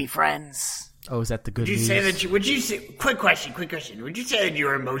 Like, be friends. Oh, is that the good Would you news? say that? Would you say? Quick question. Would you say that you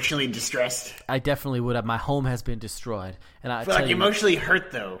were emotionally distressed? I definitely would have. My home has been destroyed, and I I feel tell like you, emotionally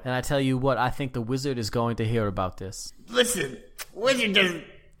hurt though. and I tell you what, I think the wizard is going to hear about this. Listen, Wizard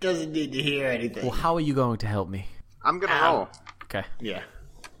doesn't need to hear anything. Well, how are you going to help me? I'm gonna roll Okay. Yeah.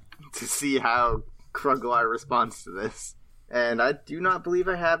 to see how Kruglar responds to this. And I do not believe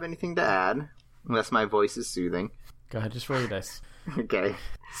I have anything to add, unless my voice is soothing. Go ahead, just roll your dice. Okay,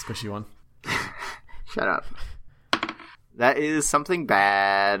 Squishy one. shut up. That is something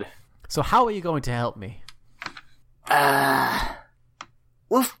bad. So how are you going to help me?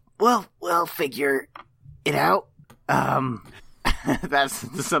 We'll figure it out.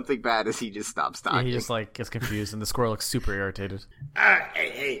 That's something bad as he just stops Yeah, talking. he just like gets confused, and the squirrel looks super irritated.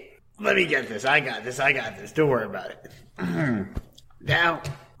 Hey, let me get this. I got this. Don't worry about it. Now,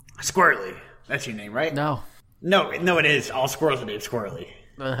 Squirrely. That's your name, right? No. No, it is. All squirrels are named Squirrely.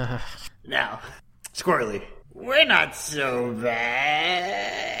 Now, Squirrely, we're not so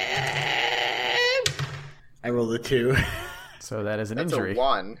bad. I rolled a 2. So that is an That's injury. a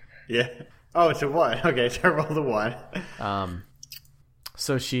 1. Yeah. Oh, it's a 1. Okay, so I rolled a 1.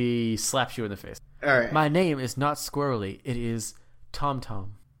 So she slaps you in the face. All right. My name is not Squirrely. It is Tom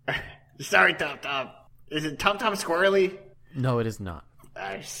Tom. Sorry, Tom Tom. Is it Tom Tom Squirrely? No, it is not.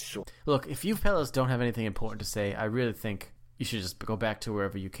 I swear. Look, if you fellas don't have anything important to say, I really think you should just go back to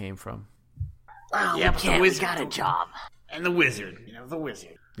wherever you came from. Well, Yeah, we but the can't. We wizard- got a job. And the wizard. The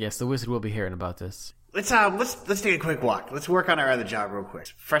wizard. Yes, the wizard will be hearing about this. Let's take a quick walk. Let's work on our other job real quick.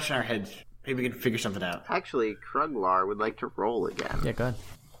 Freshen our heads. Maybe we can figure something out. Actually, Kruglar would like to roll again. Yeah, go ahead.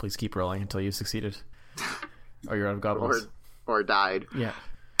 Please keep rolling until you've succeeded. Or you're out of goblins. Or died. Yeah.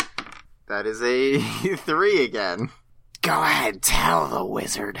 That is a 3 again. Go ahead, tell the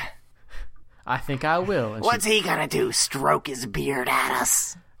wizard. I think I will. And What's he gonna do? Stroke his beard at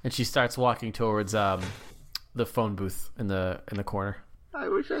us? she starts walking towards the phone booth in the corner. I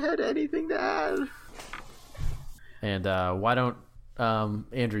wish I had anything to add. And why don't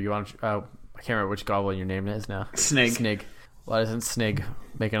Andrew? You want? I can't remember which goblin your name is now. Snig. Snig. Why doesn't Snig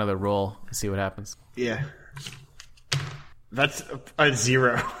make another roll and see what happens? Yeah. That's a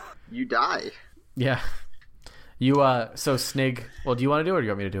 0. You die. Yeah. You so Snig. Well, do you want to do it, or do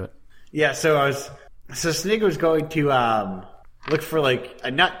you want me to do it? Yeah, so Snig was going to look for like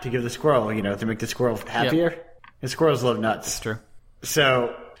a nut to give the squirrel, to make the squirrel happier. And squirrels love nuts. True.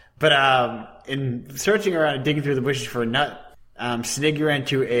 So, but in searching around and digging through the bushes for a nut, Snig ran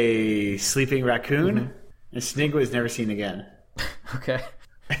into a sleeping raccoon, and Snig was never seen again. Okay.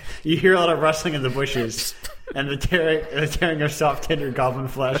 You hear a lot of rustling in the bushes, and the tearing of soft, tender goblin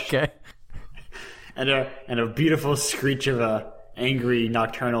flesh, Okay. and a beautiful screech of a angry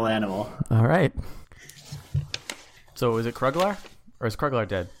nocturnal animal. All right. So is it Kruglar, or is Kruglar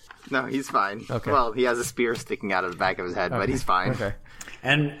dead? No, he's fine. Okay. Well, he has a spear sticking out of the back of his head, but he's fine. Okay.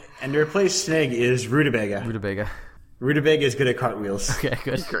 And to replace Snig is Rutabaga. Rutabaga. Rutabaga is good at cartwheels. Okay,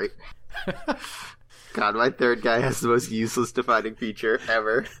 good. Great. God, my third guy has the most useless defining feature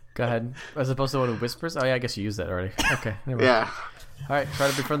ever. Go ahead. As opposed to the one who whispers? Oh, yeah, I guess you used that already. Okay. Never mind. Yeah. All right, try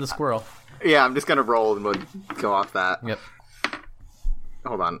to befriend the squirrel. Yeah, I'm just gonna roll and we'll go off that. Yep.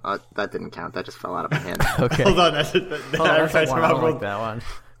 Hold on. That didn't count. That just fell out of my hand. Okay. Hold on, that's Hold on, that's that one. I don't like that one.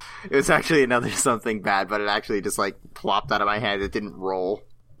 It was actually another something bad, but it actually just, plopped out of my hand. It didn't roll.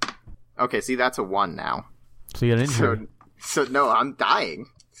 Okay, see, that's a 1 now. So you got an injury. So no, I'm dying.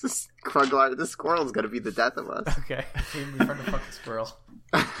 Kruglar, the squirrel's gonna be the death of us. Okay. You befriend a fucking squirrel.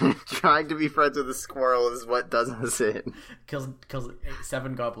 Trying to be friends with a squirrel is what does us in. Kills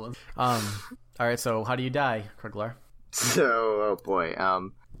 7 goblins. All right, so how do you die, Kruglar? So, oh boy,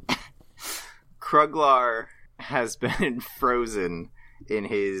 Kruglar has been frozen in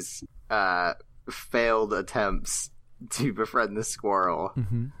his failed attempts to befriend the squirrel.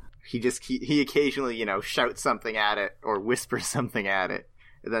 Mm-hmm. He occasionally, shouts something at it or whispers something at it,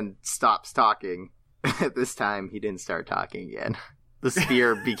 and then stops talking. This time, he didn't start talking again. The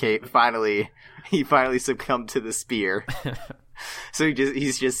spear he finally succumbed to the spear. So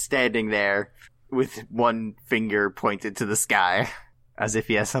he's just standing there with one finger pointed to the sky, as if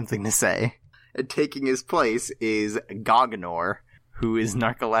he has something to say. And taking his place is Goganor, who is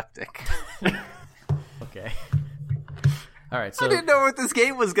narcoleptic. Okay. All right, so I didn't know what this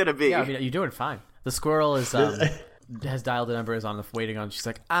game was gonna be. yeah, I mean, you're doing fine. The squirrel is has dialed the number, is on the waiting on. She's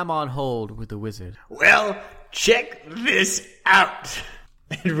like, I'm on hold with the wizard. Well, check this out.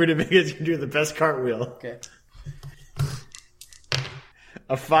 And Rutabaga can do the best cartwheel. Okay.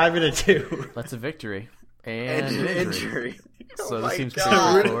 A 5 and a 2. That's a victory and an injury. Injury. So Oh this my seems God.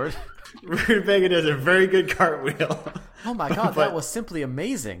 pretty straightforward. Rutabaga does a very good cartwheel. Oh my god, that was simply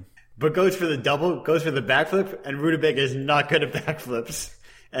amazing. But goes for the backflip, and Rutabaga is not good at backflips.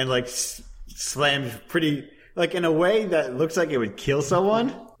 And, like, slams pretty, like, in a way that looks like it would kill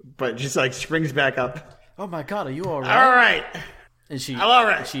someone, but just, like, springs back up. Oh my god, are you alright? Alright! And I'm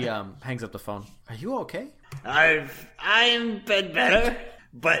alright. She hangs up the phone. Are you okay? I'm been better,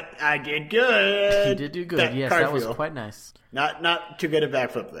 but I did good. You did do good. Yes, that was quite nice. Not too good at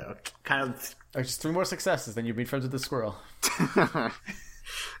backflip, though. Kind of... Just 3 more successes, then you'd be friends with the squirrel.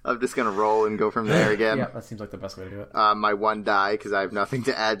 I'm just gonna roll and go from there again. Yeah, that seems like the best way to do it. My 1 die, because I have nothing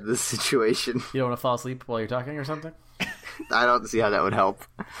to add to this situation. You don't want to fall asleep while you're talking or something? I don't see how that would help.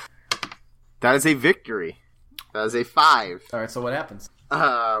 That is a victory. That is a 5. Alright, so what happens?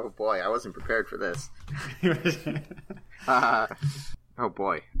 Oh boy, I wasn't prepared for this. Oh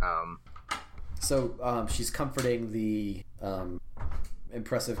boy. So, she's comforting the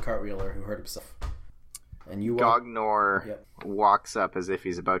impressive cartwheeler who hurt himself. And you Gognor walks up as if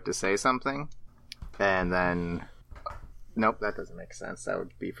he's about to say something, and then... Nope, that doesn't make sense. That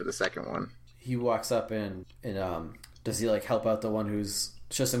would be for the second one. He walks up and does he, like, help out the one who's...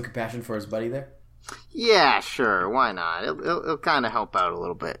 show some compassion for his buddy there? Yeah, sure, why not? It'll kind of help out a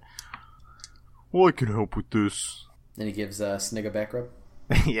little bit. Well, I can help with this. Then he gives Snig a back rub.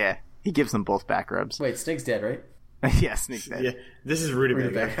 Yeah, he gives them both back rubs. Wait, Snig's dead, right? Yeah, Snig's dead. Yeah, this is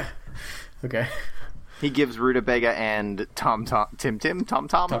Rutabaga. Okay. He gives Rutabaga and Tom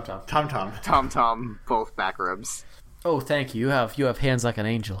both back rubs. Oh, thank you. You have hands like an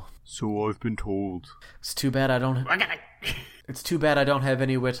angel. So I've been told. It's too bad I don't... It's too bad I don't have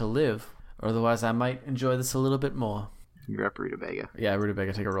anywhere to live. Otherwise, I might enjoy this a little bit more. You're up, Rutabaga. Yeah,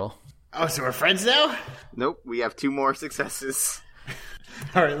 Rutabaga, take a roll. Oh, so we're friends now? Nope, we have 2 more successes.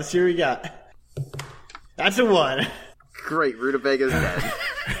 Alright, let's see what we got. That's a 1. Great, Rutabaga's dead.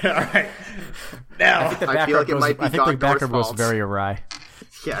 Alright. Now, I feel like it might be I think the back rub Gognor's was fault. very awry.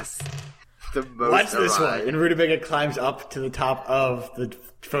 Yes. The most watch this awry. one. And Rutabaga climbs up to the top of the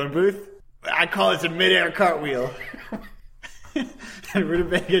phone booth. I call this a midair cartwheel. And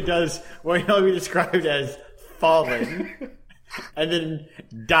Rutabaga does what can only be described as falling. And then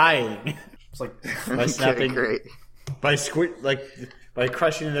dying. It's like... By snapping... Great. By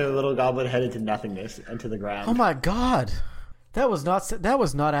crushing their little goblin head into nothingness, into the ground. Oh my god! That was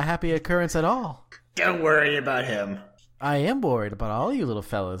not a happy occurrence at all. Don't worry about him. I am worried about all you little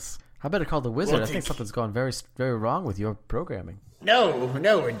fellas. I better call the wizard. I think something's gone very, very wrong with your programming. No,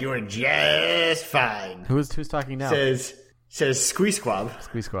 we're doing just fine. Who's talking now? Says Squee Squab,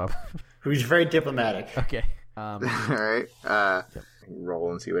 Squeeze Squab. who's very diplomatic. Okay. Alright,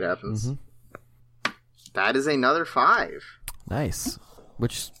 roll and see what happens. That is another 5. Nice.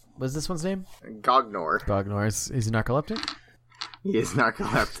 Which was this one's name? Gognor. Gognor. Is he narcoleptic? He is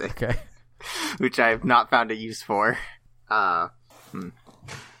narcoleptic. Okay. Which I have not found a use for. So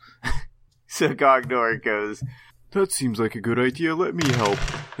Gognor goes, That seems like a good idea. Let me help.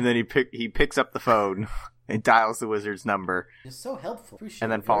 and then he picks up the phone and dials the wizard's number, You're so helpful. Appreciate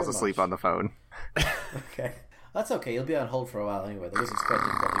and then it falls very asleep much. on the phone. Okay. That's okay. You'll be on hold for a while anyway. The wizard's quite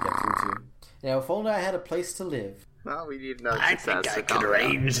difficult to get through to. Now, if only I had a place to live. Well, we need another I success. think I to can calm down.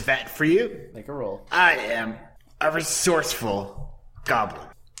 arrange that for you. Make a roll. I am a resourceful goblin.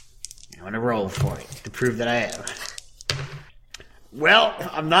 I want to roll for it to prove that I am. Well,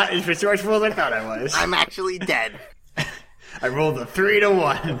 I'm not as resourceful as I thought I was. I'm actually dead. I rolled a 3 to 1.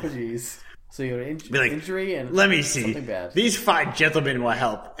 Oh, jeez. So you have an Be like, injury and let me see. something bad. These 5 gentlemen will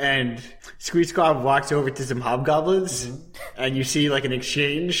help. And Squee Squab walks over to some hobgoblins, and you see like an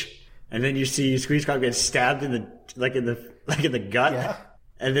exchange, and then you see Squee Squab get stabbed in the gut, Yeah.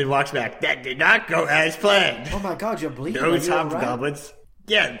 and then walks back. That did not go as planned. Oh my god, you're bleeding. Those Are you alright? hobgoblins.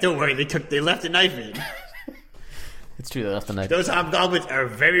 Yeah, don't worry. They left a knife in. It's true, they left the knife. Those hobgoblins are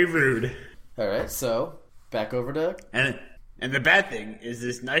very rude. Alright, so, back over to... And the bad thing is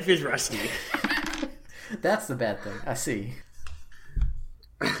this knife is rusty. That's the bad thing. I see.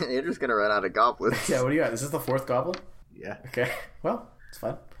 Andrew's gonna run out of goblins. Yeah, what do you got? Is this the 4th goblin? Yeah. Okay. Well, it's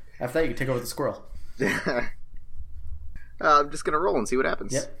fine. After that, you can take over the squirrel. I'm just gonna roll and see what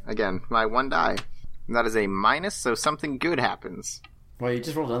happens. Yep. Again, my 1 die. And that is a minus, so something good happens. Well, you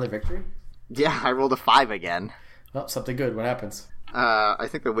just rolled another victory? Yeah, I rolled a 5 again. Well, something good. What happens? I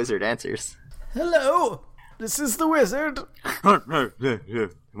think the wizard answers. Hello! This is the wizard! What?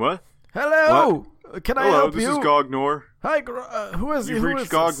 Hello! Can I Hello, help this you? is Gognor. Hi, who is You've who reached is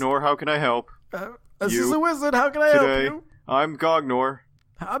this? Gognor. How can I help? This You. is the wizard. How can I help Today, you? I'm Gognor.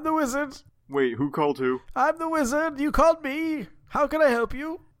 I'm the wizard. Wait, who called who? I'm the wizard. You called me. How can I help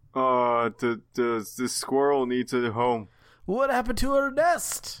you? The squirrel needs a home. What happened to our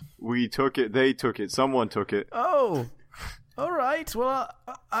nest? We took it. They took it. Someone took it. Oh, all right. Well,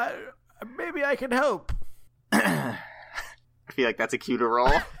 I maybe I can help. I feel like that's a cue to roll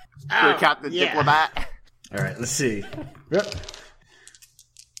for Captain yeah. Diplomat. All right, let's see. Yep.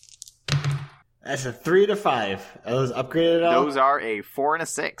 That's a 3 to 5. Are those upgraded at all? Those are a 4 and a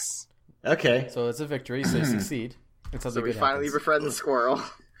 6. Okay. So it's a victory. So you succeed. It's So we finally befriend the squirrel.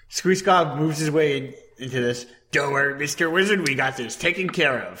 Squeezcob moves his way into this. Don't worry, Mr. Wizard, we got this taken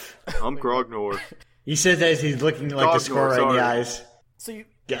care of. I'm Grognor. He says that as he's looking like Grognor, the squirrel right in the sorry. eyes. So you.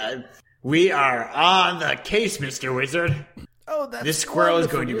 God, we are on the case, Mr. Wizard. Oh, that's This squirrel is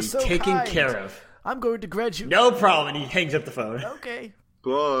wonderful. going to You're be so taken kind. care of. I'm going to graduate. No problem. And he hangs up the phone. Okay.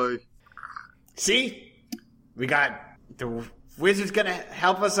 Bye. See? We got... The wizard's gonna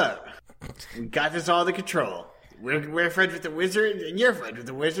help us out. We got this all under control. We're friends with the wizard, and you're friends with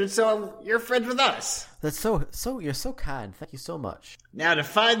the wizard, so you're friends with us. That's so. You're so kind. Thank you so much. Now, to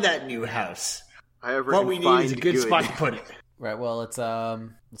find that new house, I have what we need is a good spot to put it. Right. Well, it's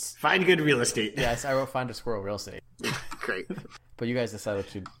Find good real estate. Yes, I wrote find a squirrel real estate. Great. But you guys decide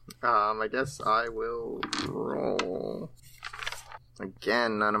what you. I guess I will roll.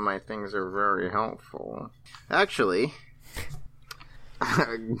 Again, none of my things are very helpful. Actually,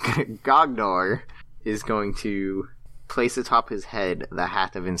 Gognor is going to place atop his head the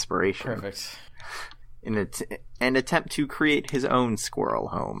Hat of Inspiration. Perfect. And attempt to create his own squirrel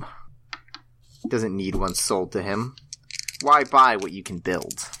home. Doesn't need one sold to him. Why buy what you can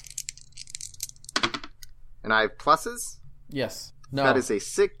build? And I have pluses? Yes. No. That is a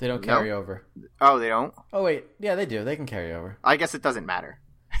 6. They don't No? carry over. Oh, they don't? Oh wait. Yeah, they do. They can carry over. I guess it doesn't matter.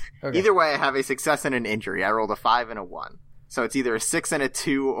 Okay. Either way, I have a success and an injury. I rolled a 5 and a 1. So it's either a 6 and a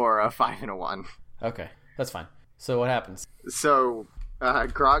 2 or a 5 and a 1. Okay. That's fine. So what happens? So,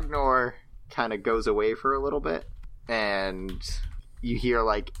 Grognor kind of goes away for a little bit, and you hear,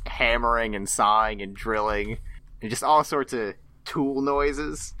 like, hammering and sawing and drilling, and just all sorts of tool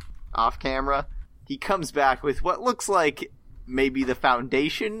noises off camera. He comes back with what looks like maybe the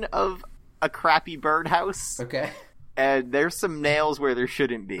foundation of a crappy birdhouse, Okay. and there's some nails where there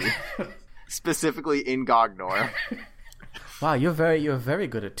shouldn't be, specifically in Gognor. Wow, you're very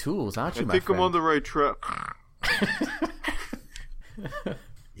good at tools, aren't you, I my think friend? I'm on the right track.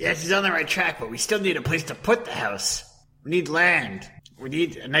 Yes, he's on the right track, but we still need a place to put the house. We need land. We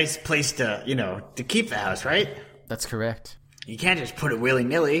need a nice place to, to keep the house, right? That's correct. You can't just put it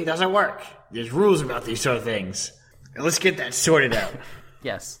willy-nilly. It doesn't work. There's rules about these sort of things. And let's get that sorted out.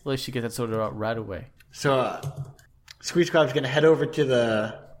 Yes. At least you get that sorted out right away. So, Squeezecop's going to head over to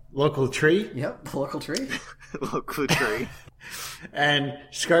the local tree Yep. The local tree. Local tree. and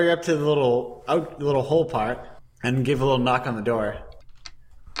scurry up to the little hole part and give a little knock on the door.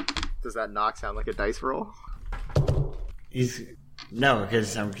 Does that knock sound like a dice roll? No,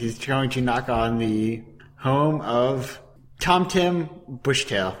 because he's going to knock on the home of Tom Tim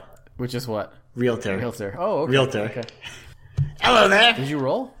Bushtail, Which is what? realtor. Realtor. Oh, okay. Realtor. Okay. Hello there. Did you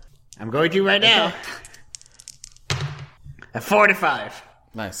roll? I'm going to right now. A 4 to 5.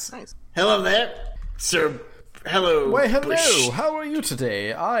 Nice. Nice. Hello there, sir. Hello. Why, hello. Bush. How are you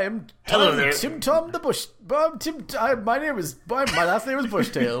today? I'm Hello there. Tim Tom the Bush. My last name is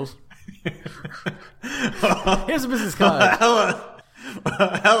Bushtail. Here's a business card.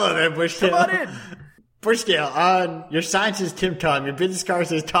 Hello there, Bushtail. Come on in. Bushtail, on your sign says Tim Tom, your business card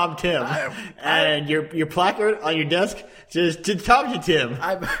says Tom Tim, and your placard on your desk says to Tom to Tim.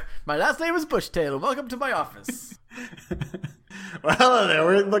 My last name is Bushtail. Welcome to my office. Well, hello there.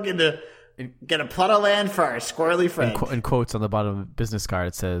 We're looking to get a plot of land for our squirrely friend. In quotes on the bottom of the business card,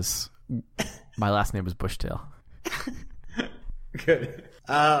 it says, "My last name is Bushtail." Good.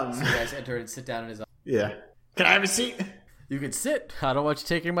 So you guys enter and sit down in his office. Yeah. Can I have a seat? You can sit. I don't want you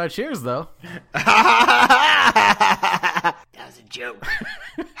taking my chairs, though. That was a joke.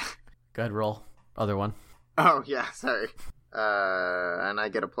 Go ahead, roll. Other one. Oh, yeah, sorry. And I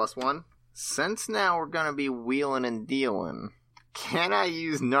get a +1. Since now we're gonna be wheeling and dealing, can I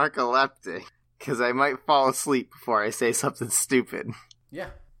use narcoleptic? Because I might fall asleep before I say something stupid. Yeah.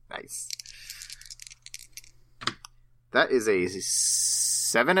 Nice. That is a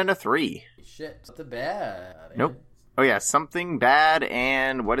 7 and a 3. Shit. Not bad. Nope. Oh yeah, something bad,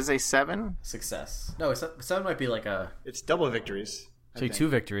 and what is a 7? Success. No, 7 might be like a... It's double victories. So 2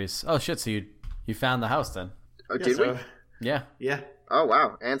 victories. Oh, shit. So you found the house, then. Oh, did we? Yeah. Yeah. Oh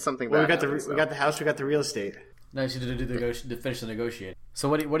wow, and something bad. Well, we got the house. We got the real estate. No, you should to finish the negotiate. So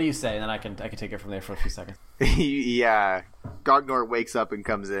what do you say? And then I can take it from there for a few seconds. Yeah. Gognor wakes up and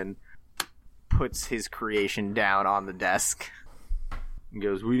comes in, puts his creation down on the desk, and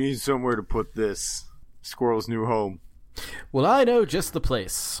goes, "We need somewhere to put this. Squirrel's new home." Well, I know just the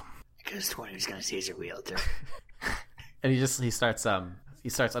place. I could have sworn he was going to say he's a realtor. And he starts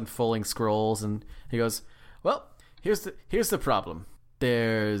unfolding scrolls, and he goes, "Well, here's the problem.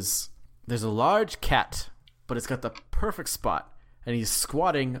 There's a large cat, but it's got the perfect spot, and he's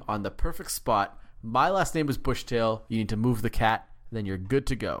squatting on the perfect spot. My last name is Bushtail. You need to move the cat, then you're good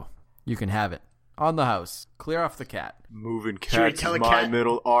to go. You can have it on the house. Clear off the cat." Moving Should we cats tell is the cat?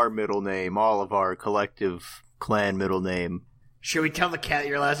 our middle name, all of our collective clan middle name. Should we tell the cat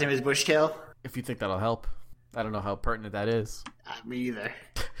your last name is Bushtail? If you think that'll help. I don't know how pertinent that is. Me either.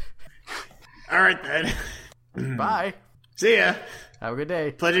 All right, then. Bye. See ya. Have a good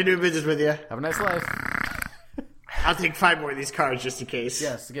day. Pleasure doing business with you. Have a nice life. I'll take 5 more of these cards just in case.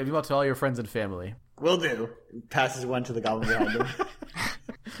 Yes, give them out to all your friends and family. Will do. Passes one to the goblin behind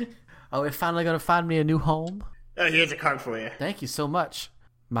him. Oh, we're finally going to find me a new home? Oh, here's a card for you. Thank you so much.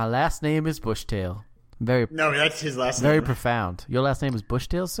 My last name is Bushtail. Very No, that's his last very name. profound. Your last name is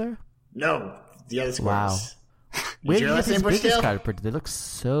Bushtail, sir? No, the other Wow. squirrels. Where did your you get last these name business Bushtail? card printed? They look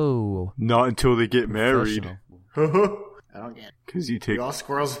so Not until they get married. professional. I don't get it. Because you take... Do all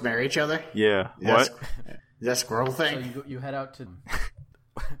squirrels marry each other? Yeah. Is that What? Is that a squirrel So thing? you head out to...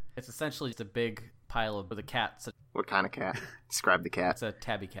 It's essentially just a big pile of... With a cat. It's What kind of cat? Describe the cat. a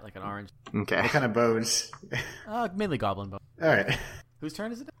tabby cat, like an orange. Okay. What kind of bones? Mainly goblin bone. All right. Whose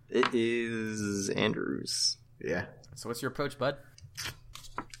turn is it? It is Andrew's. Yeah. So what's your approach, bud?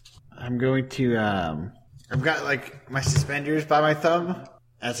 I'm going to, I've got, like, my suspenders by my thumb,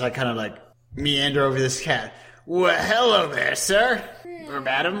 as I kind of, like, meander over this cat. Well, hello there, sir. Or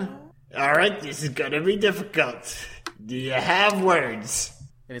madam. All right, this is going to be difficult. Do you have words?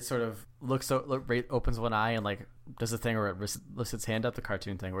 And it sort of opens one eye and, like, does the thing where it lifts its hand up, the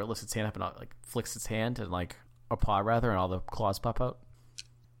cartoon thing, where it lifts its hand up and, like, flicks its hand and, like, a paw, rather, and all the claws pop out.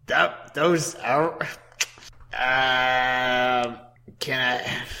 Those are... can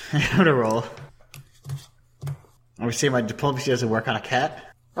I... I'm going to roll. I'm going to say my diplomacy doesn't work on a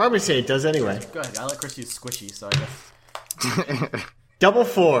cat. I'm going to say it does anyway. Go ahead. I let Chris use squishy, so I guess... Double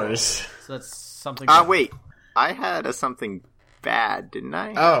 4s. So that's something... Wait. I had a something bad, didn't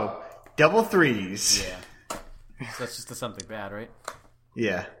I? Oh, double 3s. Yeah. So that's just a something bad, right?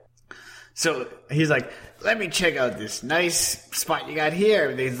 Yeah. So he's like, let me check out this nice spot you got here.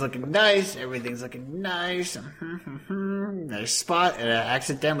 Everything's looking nice. Nice spot. And I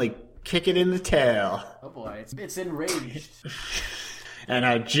accidentally kick it in the tail. Oh boy, it's enraged. And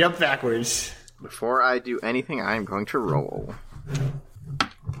I jump backwards. Before I do anything, I'm going to roll.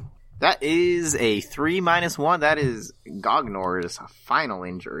 That is a 3 minus 1. That is Gognor's final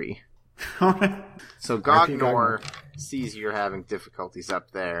injury. So Gognor sees you're having difficulties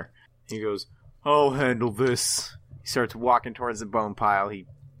up there. He goes, I'll handle this. He starts walking towards the bone pile. He's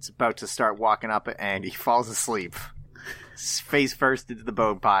about to start walking up it, and he falls asleep. Face first into the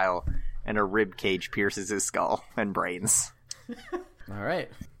bone pile, and a rib cage pierces his skull and brains. All right.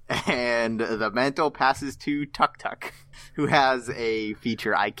 And the mantle passes to Tuk Tuk, who has a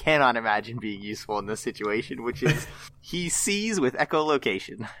feature I cannot imagine being useful in this situation, which is he sees with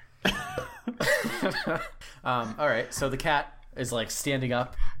echolocation. All right. So the cat is like standing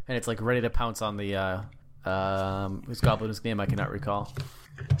up, and it's like ready to pounce on the whose goblin whose name I cannot recall.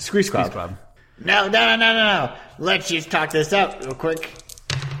 Squeeze Squeeze Squab. Bob. No. Let's just talk this out real quick.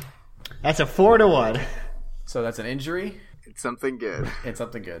 That's a 4 to 1. So that's an injury. It's something good. It's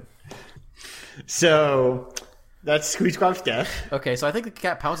something good. So that's Squeeze Squab's death. Okay, so I think the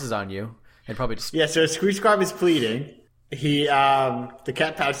cat pounces on you and probably just Yeah, so Squeeze Squab is bleeding. The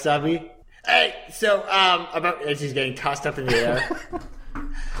cat pounces on me. Hey, so, as he's getting tossed up in the air.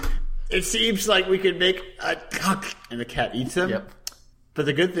 It seems like we could make a cock, and the cat eats them. Yep. But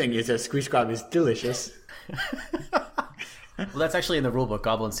the good thing is that Squeeze Squab is delicious. Well, that's actually in the rulebook.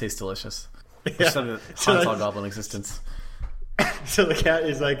 Goblins taste delicious. Which Yeah. is something that So haunts all that's- goblin existence. So the cat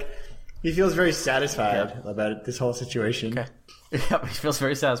is like, he feels very satisfied about this whole situation. Okay. Yep, he feels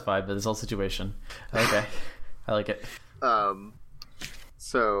very satisfied by this whole situation. Okay. I like it.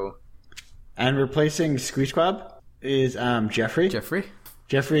 So And replacing Squeeze Squab is Jeffrey. Jeffrey?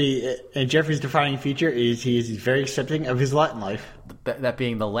 Jeffrey's defining feature is he is very accepting of his lot in life. That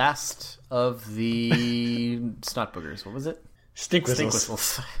being the last of the snot boogers. What was it? Stink Stink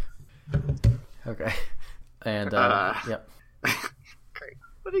whistles. whistles. Okay. And, yep. great.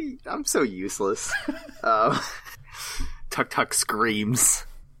 I'm so useless. Tuk Tuk screams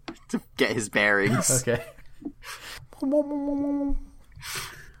to get his bearings. Okay.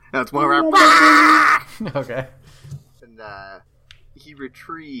 That's one around. Okay. And he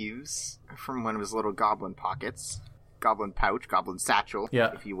retrieves from one of his little goblin pockets, goblin pouch, goblin satchel,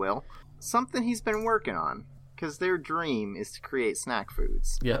 Yeah. if you will, something he's been working on. because their dream is to create snack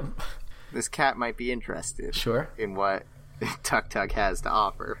foods. Yep. This cat might be interested Sure. in what Tuk Tuk has to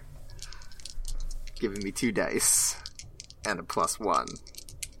offer. Giving me 2 dice and a +1.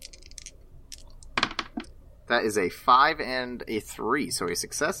 That is a 5 and a 3, so a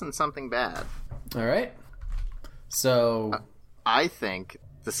success and something bad. All right. So, I think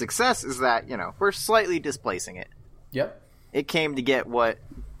the success is that, we're slightly displacing it. yep. It came to get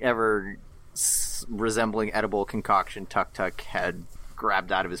whatever resembling edible concoction Tuk Tuk had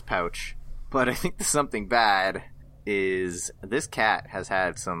grabbed out of his pouch. But I think the something bad is this cat has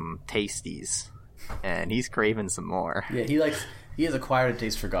had some tasties, and he's craving some more. Yeah, he has acquired a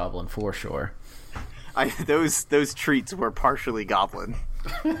taste for goblin for sure. Those treats were partially goblin.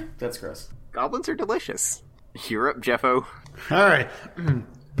 That's gross. Goblins are delicious. You're up, Jeffo. All right.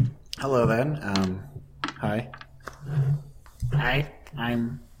 Hello, then. Hi. Hi,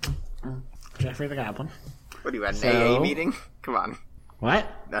 I'm Jeffrey the Goblin. What are you at, an So- AA meeting? Come on. What?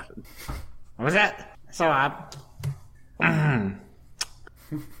 Nothing. What was that? So odd.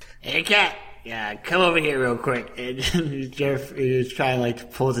 Hey, cat. Yeah, come over here real quick. And Jeff is trying to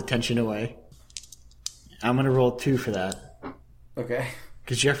pull his attention away. I'm gonna roll 2 for that Okay.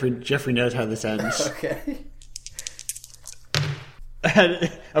 because Jeffrey knows how this ends. Okay.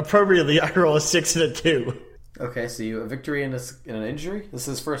 And appropriately, I roll a 6 and a 2. Okay, so you a victory and an injury? This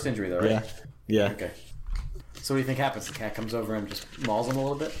is his first injury, though, right? Yeah. Okay. So what do you think happens? The cat comes over and just mauls him a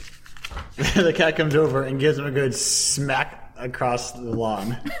little bit? The cat comes over and gives him a good smack across the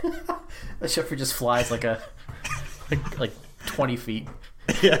lawn. Jeffrey just flies like 20 feet.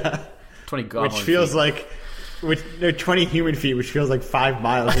 Yeah. 20 goblin Which feels feet. like 20 human feet, which feels like 5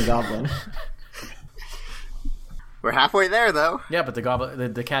 miles in Goblin. We're halfway there, though. Yeah, but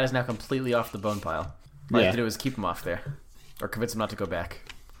the cat is now completely off the bone pile. All I have Yeah. to do is keep him off there. Or convince him not to go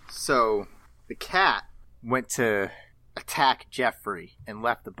back. So, the cat went to attack Jeffrey and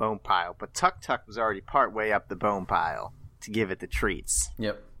left the bone pile, but Tuk Tuk was already part way up the bone pile to give it the treats.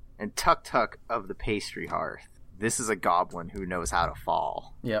 Yep. And Tuk Tuk of the Pastry Hearth, this is a goblin who knows how to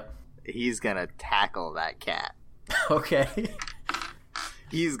fall. Yep. He's gonna tackle that cat. Okay.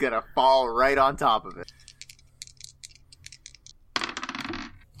 He's gonna fall right on top of it.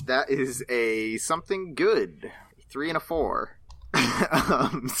 That is a something good. 3 and a 4.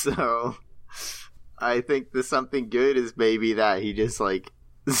 So I think the something good is maybe that he just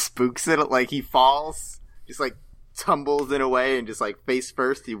spooks it, he falls, just tumbles in a way and just face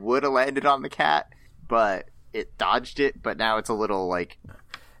first. He would have landed on the cat, but it dodged it, but now it's a little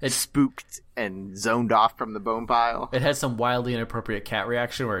It's spooked and zoned off from the bone pile. It had some wildly inappropriate cat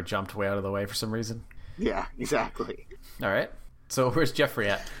reaction where it jumped way out of the way for some reason. Yeah, exactly. All right. So where's Jeffrey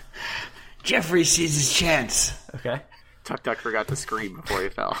at? Jeffrey sees his chance. Okay. Tuk Tuk forgot to scream before he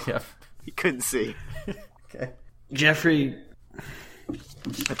fell. Yep. He couldn't see. Okay. Jeffrey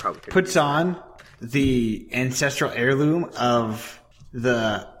I probably couldn't. puts on the ancestral heirloom of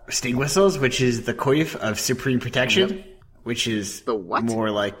the Sting Whistles, which is the coif of supreme protection, which is The what? more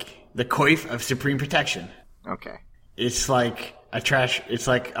like the coif of supreme protection. Okay. It's like it's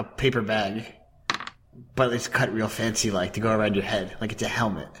like a paper bag, but it's cut real fancy to go around your head, like it's a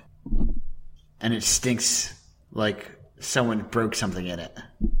helmet. And it stinks like someone broke something in it.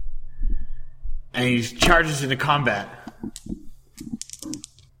 And he charges into combat.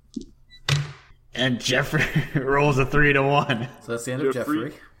 And Jeffrey rolls a 3 to 1. So that's the end of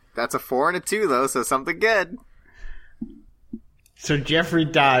Jeffrey. That's a 4 and a 2, though, so something good. So Jeffrey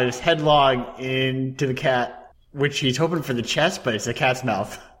dives headlong into the cat, which he's hoping for the chest, but it's the cat's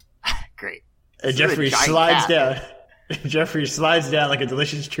mouth. Great. And This is a Jeffrey giant slides cat. down. Jeffrey slides down like a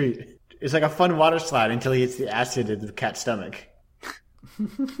delicious treat. It's like a fun water slide until he hits the acid in the cat's stomach.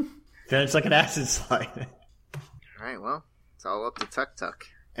 Then it's like an acid slide. Alright, well, it's all up to Tuk Tuk.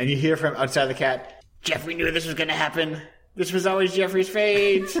 And you hear from outside the cat, Jeffrey knew this was going to happen. This was always Jeffrey's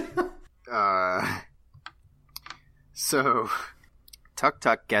fate. So, Tuk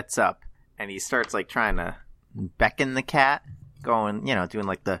Tuk gets up, and he starts, trying to beckon the cat, going, doing,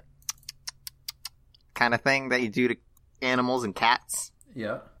 the kind of thing that you do to animals and cats.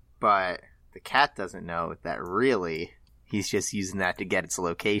 Yeah. But the cat doesn't know that really he's just using that to get its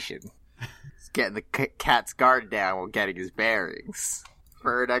location. He's getting the cat's guard down while getting his bearings.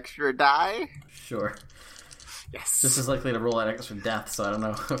 For an extra die? Sure. Yes. Just as likely to roll out extra death, so I don't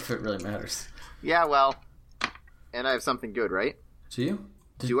know if it really matters. Yeah, well. And I have something good, right? Do you?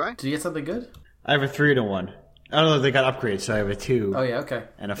 Do I? Did you get something good? I have a 3 to 1. I don't know if they got upgrades, so I have a 2. Oh, yeah, okay.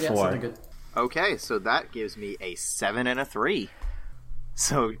 And a Yeah, 4. something good. Okay, so that gives me a 7 and a 3.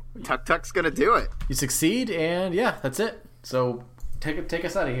 So Tuk Tuk's gonna do it. You succeed, and yeah, that's it. So take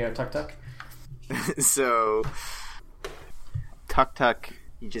us out of here, Tuk Tuk. So Tuk Tuk,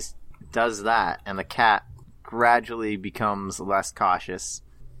 he just does that, and the cat gradually becomes less cautious.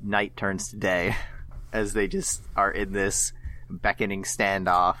 Night turns to day as they just are in this beckoning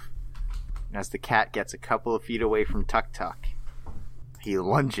standoff. And as the cat gets a couple of feet away from Tuk Tuk, he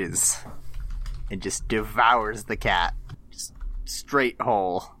lunges and just devours the cat. Just straight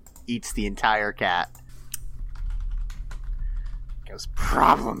whole. Eats the entire cat. Goes,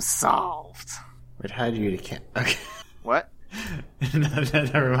 problem solved. Wait, how do you eat a cat? Okay. What? No,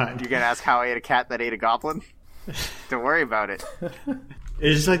 never mind. You gonna ask how I ate a cat that ate a goblin? Don't worry about it.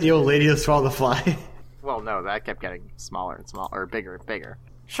 It's just like the old lady who swallowed the fly. Well, no, that kept getting smaller and smaller, or bigger and bigger.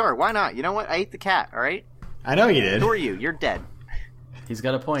 Sure, why not? You know what? I ate the cat, alright? I know you did. Who are you? You're dead. He's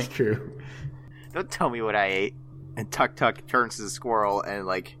got a point. It's true. Don't tell me what I ate. And Tuk Tuk turns to the squirrel and,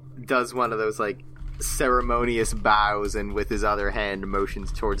 like, does one of those, like, ceremonious bows and with his other hand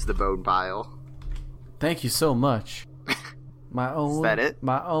motions towards the bone pile. Thank you so much. My own. Is that it?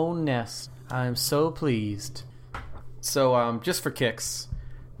 My own nest. I am so pleased. So, just for kicks,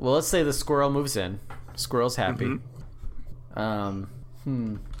 well, let's say the squirrel moves in. Squirrel's happy. And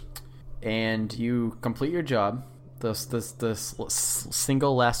you complete your job. This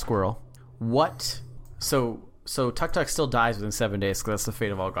single last squirrel. What? So Tuk Tuk still dies within 7 days, because that's the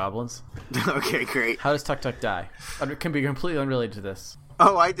fate of all goblins. Okay, great. How does Tuk Tuk die? It can be completely unrelated to this.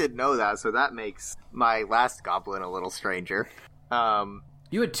 Oh, I didn't know that, so that makes my last goblin a little stranger.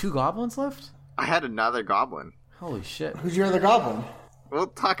 You had 2 goblins left? I had another goblin. Holy shit. Who's your other goblin? We'll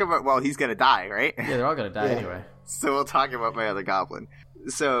talk about, well, he's gonna die, right? Yeah, they're all gonna die anyway. So we'll talk about my other goblin.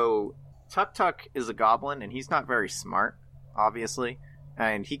 So, Tuk Tuk is a goblin, and he's not very smart, obviously.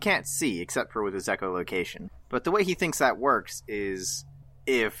 And he can't see, except for with his echolocation. But the way he thinks that works is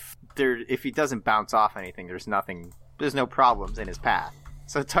if he doesn't bounce off anything, there's no problems in his path.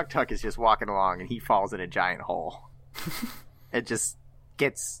 So Tuk Tuk is just walking along, and he falls in a giant hole. It just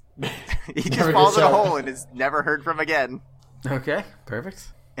gets... he just falls in a hole and is never heard from again. Okay,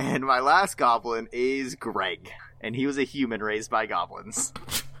 perfect. And my last goblin is Greg. And he was a human raised by goblins.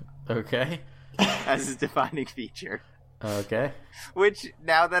 Okay. As his defining feature. Okay. Which,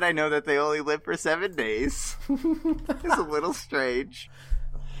 now that I know that they only live for 7 days, is a little strange.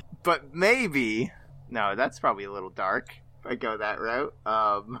 But maybe... No, that's probably a little dark, if I go that route.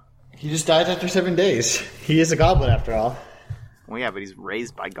 He just dies after 7 days. He is a goblin after all. Well, yeah, but he's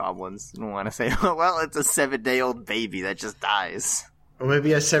raised by goblins. I don't want to say, oh, well, it's a 7-day-old baby that just dies. Or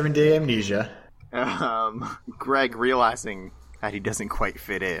maybe a 7-day amnesia. Greg, realizing that he doesn't quite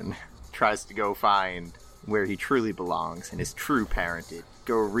fit in, tries to go find where he truly belongs and is true parented.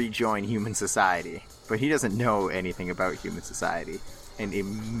 Go rejoin human society. But he doesn't know anything about human society. And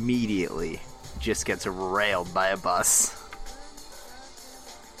immediately just gets railed by a bus.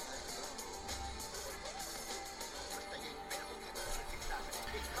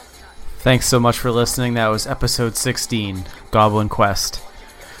 Thanks so much for listening. That was episode 16, Goblin Quest.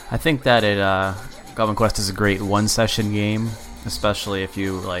 I think that Goblin Quest is a great one-session game, especially if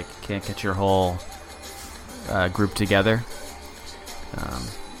you can't get your whole group together.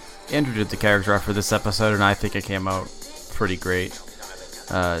 Andrew did the character art for this episode, and I think it came out pretty great.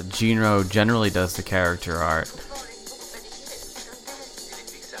 Genro generally does the character art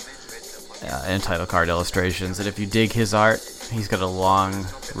and title card illustrations, and if you dig his art, he's got a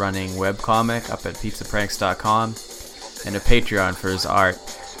long-running webcomic up at pizzapranks.com and a Patreon for his art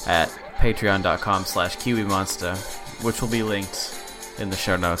at patreon.com/KiwiMonster, which will be linked in the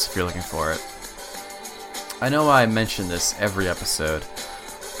show notes if you're looking for it. I know I mention this every episode,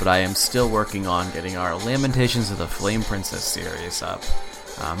 but I am still working on getting our Lamentations of the Flame Princess series up.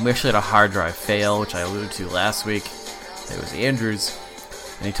 We actually had a hard drive fail, which I alluded to last week. It was Andrew's,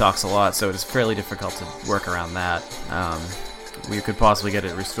 and he talks a lot, so it is fairly difficult to work around that. We could possibly get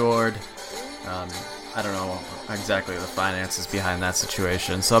it restored. I don't know exactly the finances behind that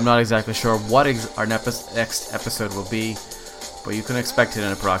situation, so I'm not exactly sure what our next episode will be, but you can expect it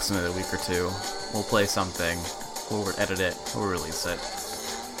in approximately a week or 2. We'll play something, we'll edit it, we'll release it.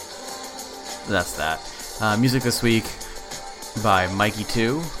 That's that. Music this week by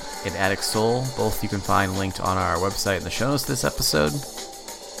Mikey2 and Attic Soul. Both you can find linked on our website in the show notes of this episode.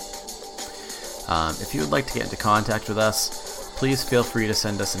 If you would like to get into contact with us, please feel free to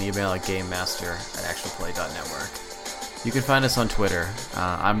send us an email at gamemaster@actualplay.network. You can find us on Twitter.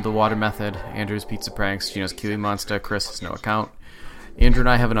 I'm The Water Method, Andrew's Pizza Pranks, Gino's Kiwi Monster, Chris has no account. Andrew and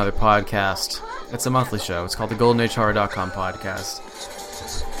I have another podcast. It's a monthly show. It's called the GoldenAgeHorror.com podcast.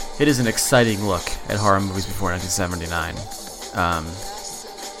 It is an exciting look at horror movies before 1979.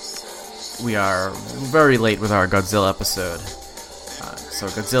 We are very late with our Godzilla episode. So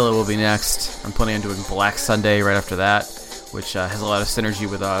Godzilla will be next. I'm planning on doing Black Sunday right after that, which has a lot of synergy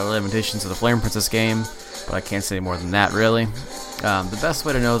with Lamentations of the Flame Princess game, but I can't say more than that, really. The best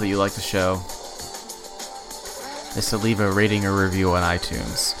way to know that you like the show is to leave a rating or review on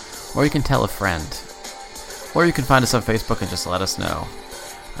iTunes, or you can tell a friend, or you can find us on Facebook and just let us know.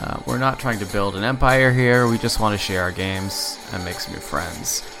 We're not trying to build an empire here, we just want to share our games and make some new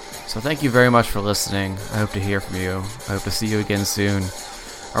friends. So thank you very much for listening. I hope to hear from you. I hope to see you again soon.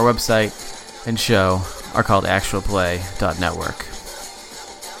 Our website and show are called actualplay.network.